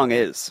 Still, that song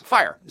is.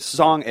 Fire. The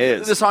song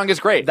is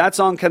great. That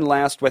song can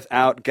last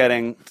without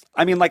getting.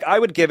 I mean, like, I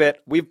would give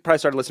it. We've probably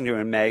started listening to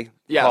it in May.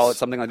 Yes. call it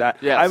something like that.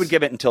 Yes. I would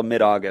give it until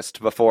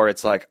mid-August before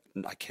it's like,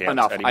 I can't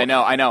Enough. anymore.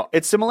 I know.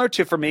 It's similar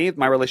to, for me,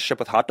 my relationship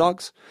with hot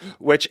dogs,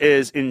 which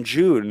is in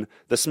June,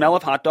 the smell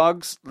of hot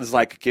dogs is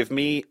like,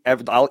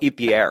 I'll eat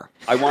the air.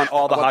 I want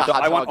all the hot dogs.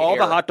 I want all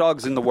the hot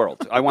dogs in the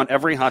world. I want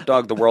every hot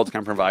dog the world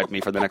can provide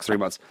me for the next 3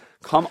 months.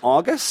 Come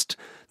August,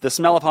 the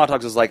smell of hot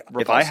dogs is like,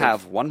 repulsive. if I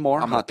have one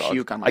more I'm hot gonna dog,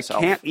 puke on I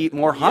myself. can't eat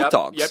more hot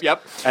dogs.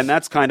 Yep. And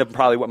that's kind of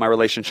probably what my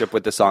relationship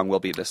with this song will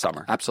be this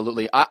summer.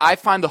 Absolutely. I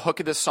find the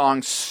hook of this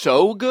song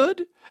so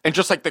good. And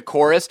just like the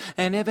chorus,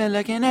 and never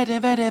looking at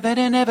just like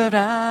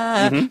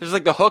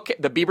the hook,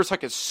 the Bieber's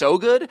hook is so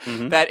good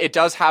that it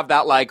does have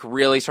that like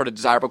really sort of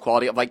desirable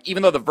quality of like,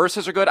 even though the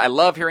verses are good, I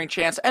love hearing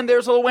chants, and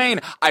there's Lil Wayne,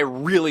 I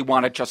really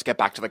want to just get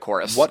back to the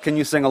chorus. What can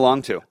you sing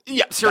along to?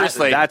 Yeah,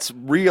 seriously. That's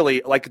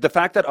really, like, the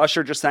fact that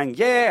Usher just sang,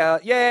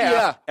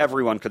 yeah,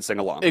 everyone could sing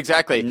along.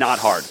 Exactly. Not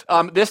hard.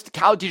 This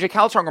DJ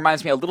Khaled song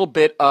reminds me a little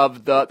bit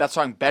of that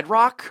song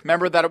Bedrock.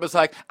 Remember that it was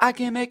like, I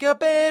can make a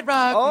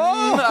bedrock.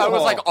 Oh. It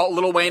was like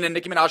Lil Wayne and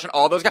Nicki Minaj and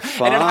all those guys.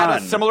 And it had a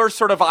similar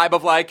sort of vibe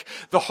of like,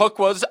 the hook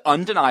was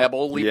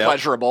undeniably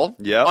pleasurable.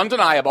 Yep.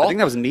 Undeniable. I think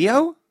that was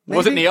Neo. Maybe?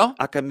 Was it Neo?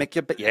 I can make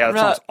you... Yeah, that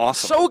sounds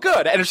awesome. So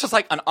good. And it's just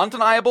like an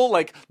undeniable,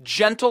 like,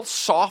 gentle,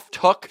 soft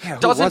hook. Yeah,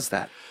 who was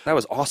that? That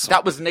was awesome.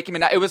 That was Nicki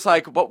Minaj. It was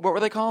like, what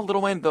were they called?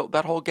 Lil Wayne,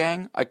 that whole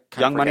gang?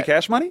 Young Money,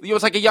 Cash Money? It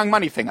was like a Young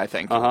Money thing, I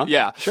think. Uh-huh.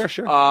 Yeah.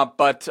 Sure.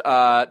 But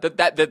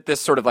this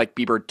sort of like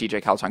Bieber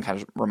DJ Khaled song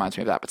kind of reminds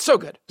me of that. But so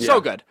good. Yeah.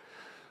 So good.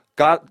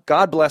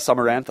 God bless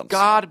summer anthems.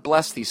 God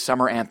bless these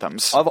summer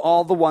anthems. Of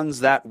all the ones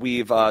that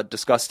we've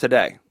discussed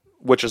today,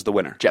 which is the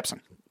winner?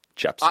 Jepsen.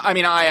 I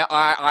mean,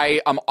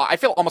 I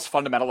feel almost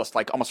fundamentalist,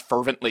 like almost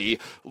fervently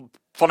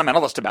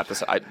fundamentalist about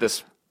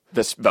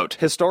this vote.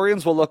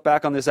 Historians will look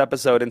back on this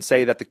episode and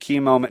say that the key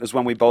moment is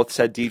when we both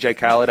said DJ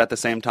Khaled at the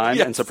same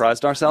time and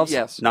surprised ourselves.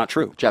 Yes. Not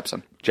true.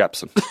 Jepsen.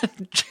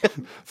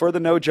 For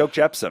the no joke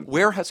Jepsen.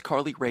 Where has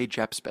Carly Rae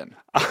Jepsen been?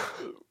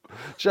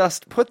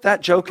 Just put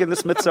that joke in the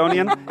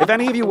Smithsonian. If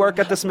any of you work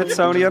at the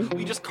Smithsonian,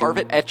 We just carve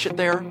it, etch it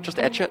there, just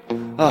etch it.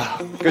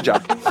 good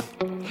job.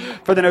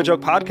 For the No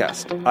Joke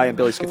Podcast, I am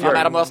Billy Scafuri. I'm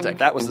Adam Lustig.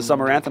 That was the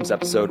Summer Anthems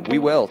episode. We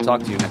will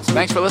talk to you next week.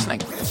 Thanks for listening.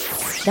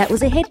 That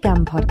was a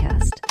HeadGum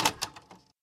podcast.